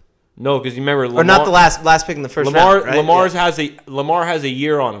draft. No, because you remember Or not the last pick in the first round, right? Lamar has a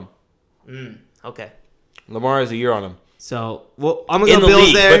year on him. Okay. Lamar has a year on him. So, well, I'm going to In go the Bills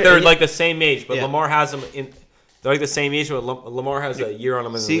league, there. but they're like the same age. But Yeah. Lamar has them in. They're like the same age, but Lamar has a year on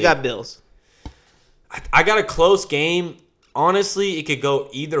him. In So the you league. got Bills. I got a close game. Honestly, it could go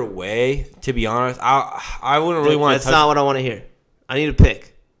either way. To be honest, I wouldn't really want to. That's not what I want to hear. I need a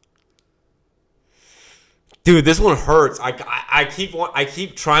pick. Dude, this one hurts. I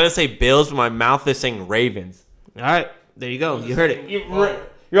keep trying to say Bills, but my mouth is saying Ravens. All right. There you go. You heard it.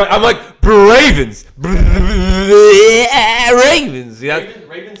 You're right. I'm like Ravens. Ravens. See,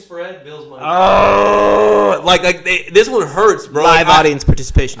 Ravens spread, Bills money. oh, this one hurts, bro. Live Like, audience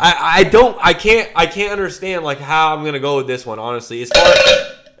participation. I can't understand like how I'm gonna go with this one. Honestly,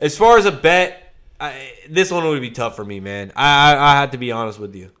 As far as a bet, this one would be tough for me, man. I have to be honest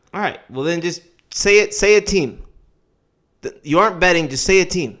with you. All right. Well, then just say it. Say a team. You aren't betting. Just say a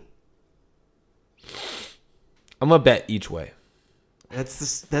team. I'm gonna bet each way.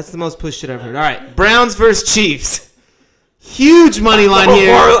 That's the most push shit I've heard. All right. Browns versus Chiefs. Huge money line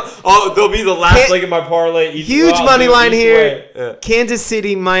here. Oh, they'll be the last leg of my parlay. Huge money line here. Yeah. Kansas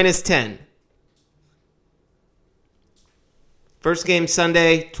City -10. First game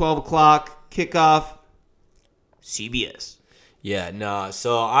Sunday, 12 o'clock, kickoff, CBS. Yeah, nah.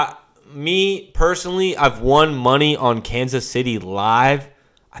 So me personally, I've won money on Kansas City live.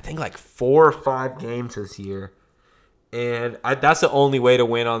 I think like 4 or 5 games this year, and that's the only way to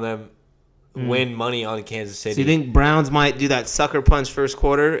win on them. Win money on Kansas City. So you think Browns might do that sucker punch first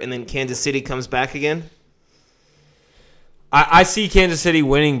quarter, and then Kansas City comes back again? I see Kansas City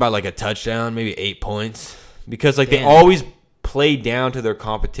winning by like a touchdown, maybe 8 points, because like Damn. they always play down to their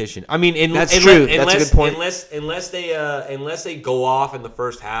competition. I mean, that's true. That's a good point. Unless they go off in the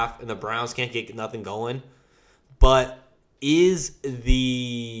first half and the Browns can't get nothing going. But is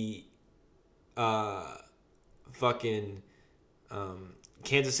the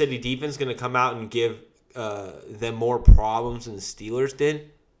Kansas City defense going to come out and give them more problems than the Steelers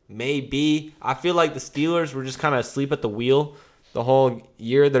did? Maybe. I feel like the Steelers were just kind of asleep at the wheel the whole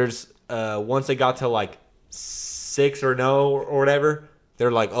year. There's once they got to like 6 or no or whatever,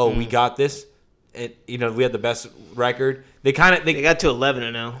 they're like, oh, we got this. And we had the best record. They got to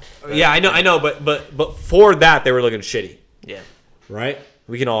 11-0. Yeah, I know, but for that they were looking shitty. Yeah. Right?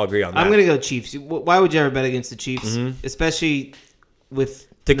 We can all agree on that. I'm gonna go Chiefs. Why would you ever bet against the Chiefs, especially with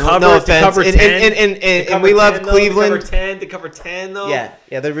to no cover offense. 10 and we love Cleveland. To cover 10 though.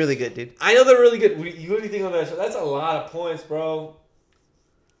 Yeah, they're really good, dude. I know they're really good. What do you think on that? That's a lot of points, bro.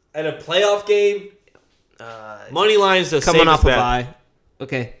 At a playoff game, money line's the coming off bet. a bye.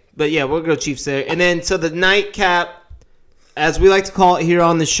 Okay, but yeah, we'll go Chiefs there. And then so the nightcap, as we like to call it here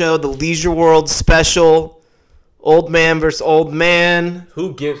on the show, the Leisure World Special. Old man versus old man.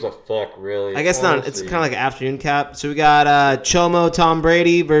 Who gives a fuck, really? I guess not. It's kind of like an afternoon cap. So we got Chomo Tom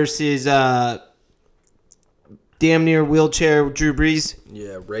Brady versus damn near wheelchair Drew Brees.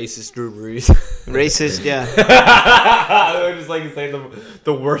 Yeah, racist Drew Brees. Racist, yeah. I would just like to say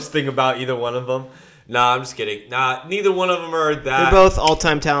the worst thing about either one of them. Nah, I'm just kidding. Nah, neither one of them are that. They're both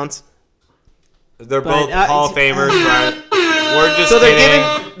all-time talents. They're both Hall of Famers, right? We're just so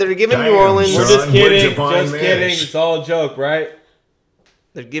kidding. They're giving New Orleans. We're just kidding. Just kidding. It's all a joke, right?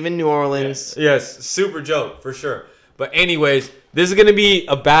 They're giving New Orleans. Yes, super joke for sure. But anyways, this is gonna be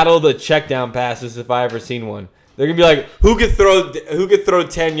a battle of the check down passes if I ever seen one. They're gonna be like, who could throw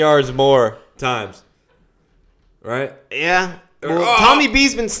 10 yards more times, right? Yeah. Well, Tommy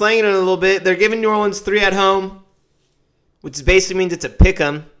B's been slanging it a little bit. They're giving New Orleans 3 at home, which basically means it's a pick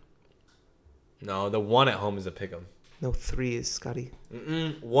 'em. No, the 1 at home is a pick 'em. No, 3 is Scotty.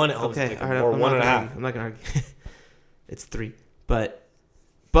 1 at home is a pick 'em, right, or 1.5. I'm not gonna argue. It's 3, but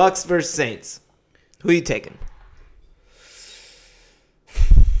Bucks versus Saints. Who are you taking?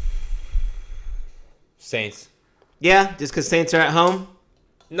 Saints. Yeah, just because Saints are at home?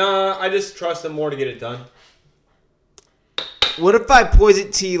 Nah, I just trust them more to get it done. What if I pose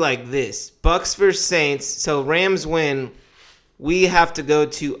it to you like this? Bucks versus Saints. So Rams win. We have to go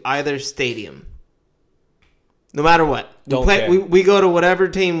to either stadium. No matter what. We go to whatever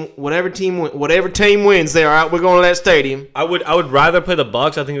team wins. They are out. We're going to that stadium. I would rather play the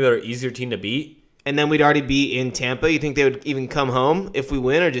Bucks. I think they're an easier team to beat. And then we'd already be in Tampa. You think they would even come home if we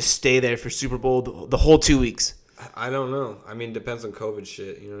win, or just stay there for Super Bowl the whole 2 weeks? I don't know. I mean, it depends on COVID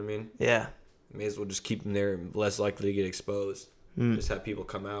shit. You know what I mean? Yeah. May as well just keep them there, less likely to get exposed. Just have people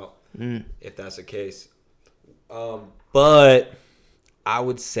come out if that's the case. But I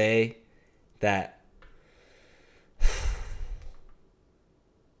would say that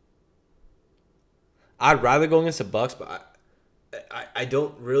I'd rather go against the Bucks, but I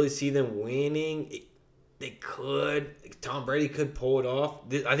don't really see them winning. They could. Tom Brady could pull it off.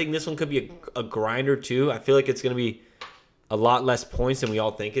 I think this one could be a grinder too. I feel like it's going to be a lot less points than we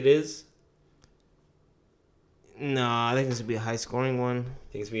all think it is. No, I think this would be a high-scoring one.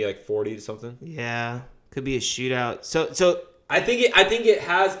 I think it's going to be like 40 to something. Yeah, could be a shootout. So I think it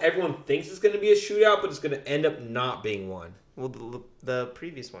has. Everyone thinks it's going to be a shootout, but it's going to end up not being one. Well, the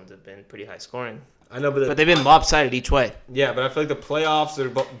previous ones have been pretty high-scoring. I know, but they've been lopsided each way. Yeah, but I feel like the playoffs,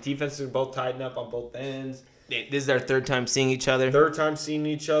 defenses are both tightened up on both ends. This is their third time seeing each other. Third time seeing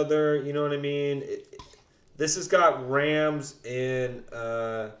each other. You know what I mean? This has got Rams and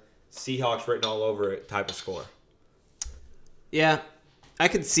Seahawks written all over it type of score. Yeah, I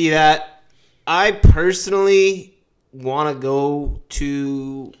could see that. I personally want to go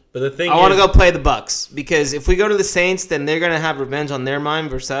to. But the thing I want to go play the Bucks because if we go to the Saints, then they're gonna have revenge on their mind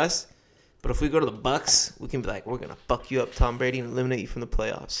versus us. But if we go to the Bucks, we can be like, we're gonna fuck you up, Tom Brady, and eliminate you from the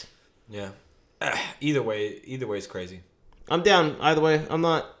playoffs. Yeah. Either way is crazy. I'm down either way. I'm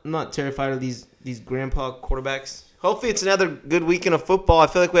not terrified of these grandpa quarterbacks. Hopefully, it's another good weekend of football. I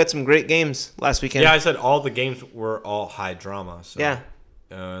feel like we had some great games last weekend. Yeah, I said all the games were all high drama. So, Yeah.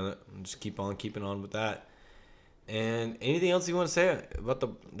 Just keep on keeping on with that. And anything else you want to say about the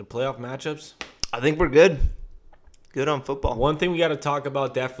playoff matchups? I think we're good. Good on football. One thing we got to talk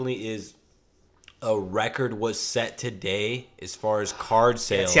about definitely is a record was set today as far as card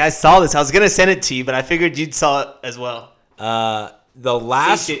sales. See, I saw this. I was gonna send it to you, but I figured you'd saw it as well. The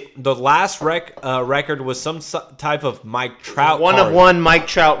last record was some type of Mike Trout One card. of one Mike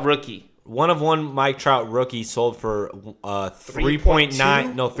Trout rookie. One of one Mike Trout rookie sold for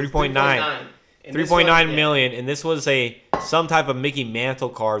 3.9 million, and this was some type of Mickey Mantle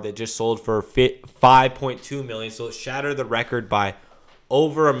card that just sold for 5.2 million. So it shattered the record by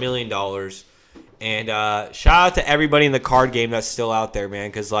over $1 million. And shout out to everybody in the card game that's still out there, man,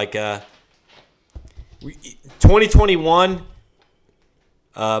 because 2021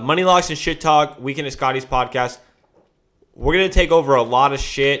 Money Locks and Shit Talk Weekend at Scotty's podcast. We're gonna take over a lot of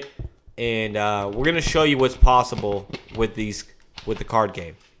shit, and we're gonna show you what's possible with the card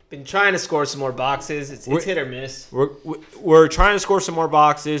game. Been trying to score some more boxes. It's hit or miss. We're trying to score some more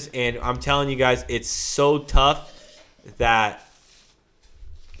boxes, and I'm telling you guys, it's so tough that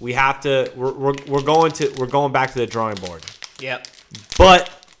we have to. We're going back to the drawing board. Yep. But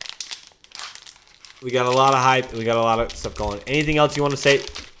we got a lot of hype. We got a lot of stuff going. Anything else you want to say?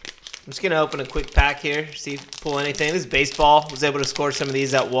 I'm just gonna open a quick pack here. See if pull anything. This is baseball. Was able to score some of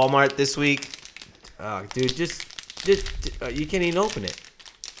these at Walmart this week. Oh, dude, just you can't even open it.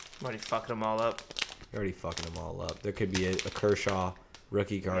 I'm already fucking them all up. You're already fucking them all up. There could be a Kershaw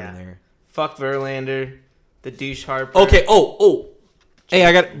rookie card in there. Fuck Verlander, the douche Harper. Okay. Oh.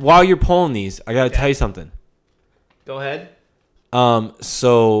 Hey, while you're pulling these, I gotta tell you something. Go ahead.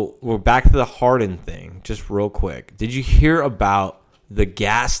 So we're back to the Harden thing, just real quick. Did you hear about the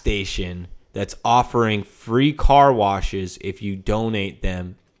gas station that's offering free car washes if you donate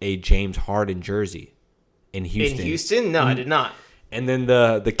them a James Harden jersey in Houston? In Houston? No, I did not. And then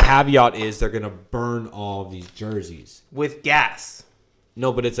the caveat is they're gonna burn all these jerseys with gas.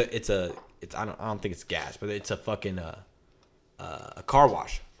 No, but it's I don't think it's gas, but it's a fucking a car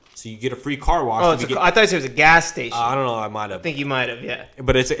wash. So you get a free car wash. Oh, I thought it was a gas station. I don't know. I might have. I think you might have, yeah.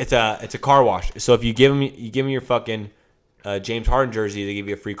 But it's a car wash. So if you give them your fucking James Harden jersey, they give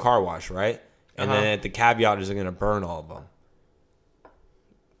you a free car wash, right? And then the caveat is they're gonna burn all of them.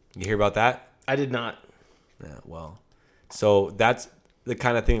 You hear about that? I did not. Yeah. Well, so that's the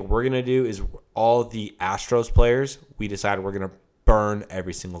kind of thing we're gonna do. Is all the Astros players? We decided we're gonna burn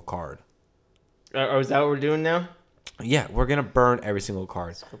every single card. Or is that what we're doing now? Yeah, we're gonna burn every single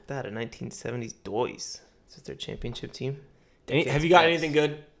card. Look at that, a 1970s Doys. Is this their championship team? Have you got anything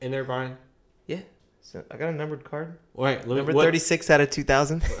good in there, Brian? Yeah. So I got a numbered card. Wait, number 36 out of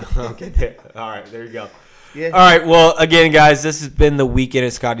 2000. Okay. All right, there you go. Yeah. All right. Well, again, guys, this has been the Weekend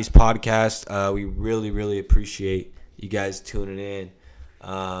at Scotty's podcast. We really, really appreciate you guys tuning in.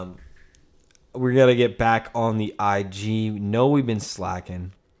 We're gonna get back on the IG. We know we've been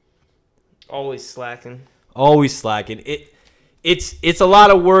slacking. Always slacking. Always slacking. It's a lot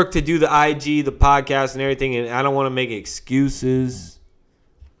of work to do the IG, the podcast, and everything, and I don't want to make excuses.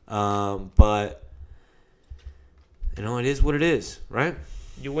 But you know, it is what it is, right?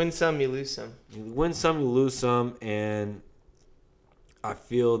 You win some, you lose some. You win some, you lose some, and I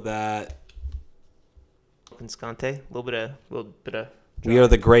feel that Scante, a little bit of. We are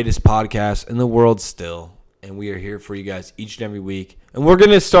the greatest podcast in the world still, and we are here for you guys each and every week. And we're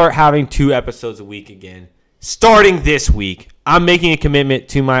gonna start having 2 episodes a week again, starting this week. I'm making a commitment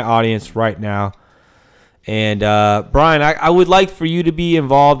to my audience right now. And Brian, I would like for you to be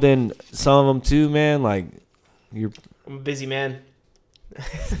involved in some of them too, man. Like I'm a busy man.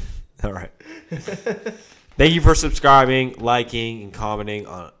 All right. Thank you for subscribing, liking, and commenting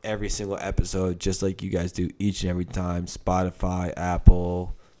on every single episode, just like you guys do each and every time. Spotify,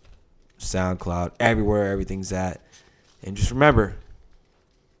 Apple, SoundCloud, everywhere everything's at. And just remember,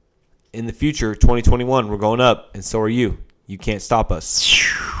 in the future, 2021, we're going up, and so are you. You can't stop us.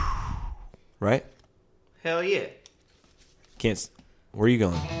 Right? Hell yeah. Where are you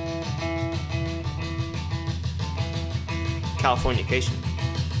going? Californication.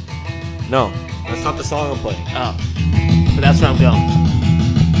 No, that's not the song I'm playing. Oh. But that's where I'm going.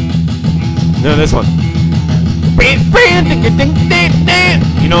 No, this one.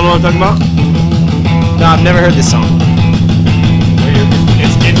 You know what I'm talking about? No, I've never heard this song.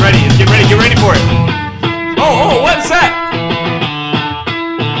 ready. Get ready for it. Oh, what is that?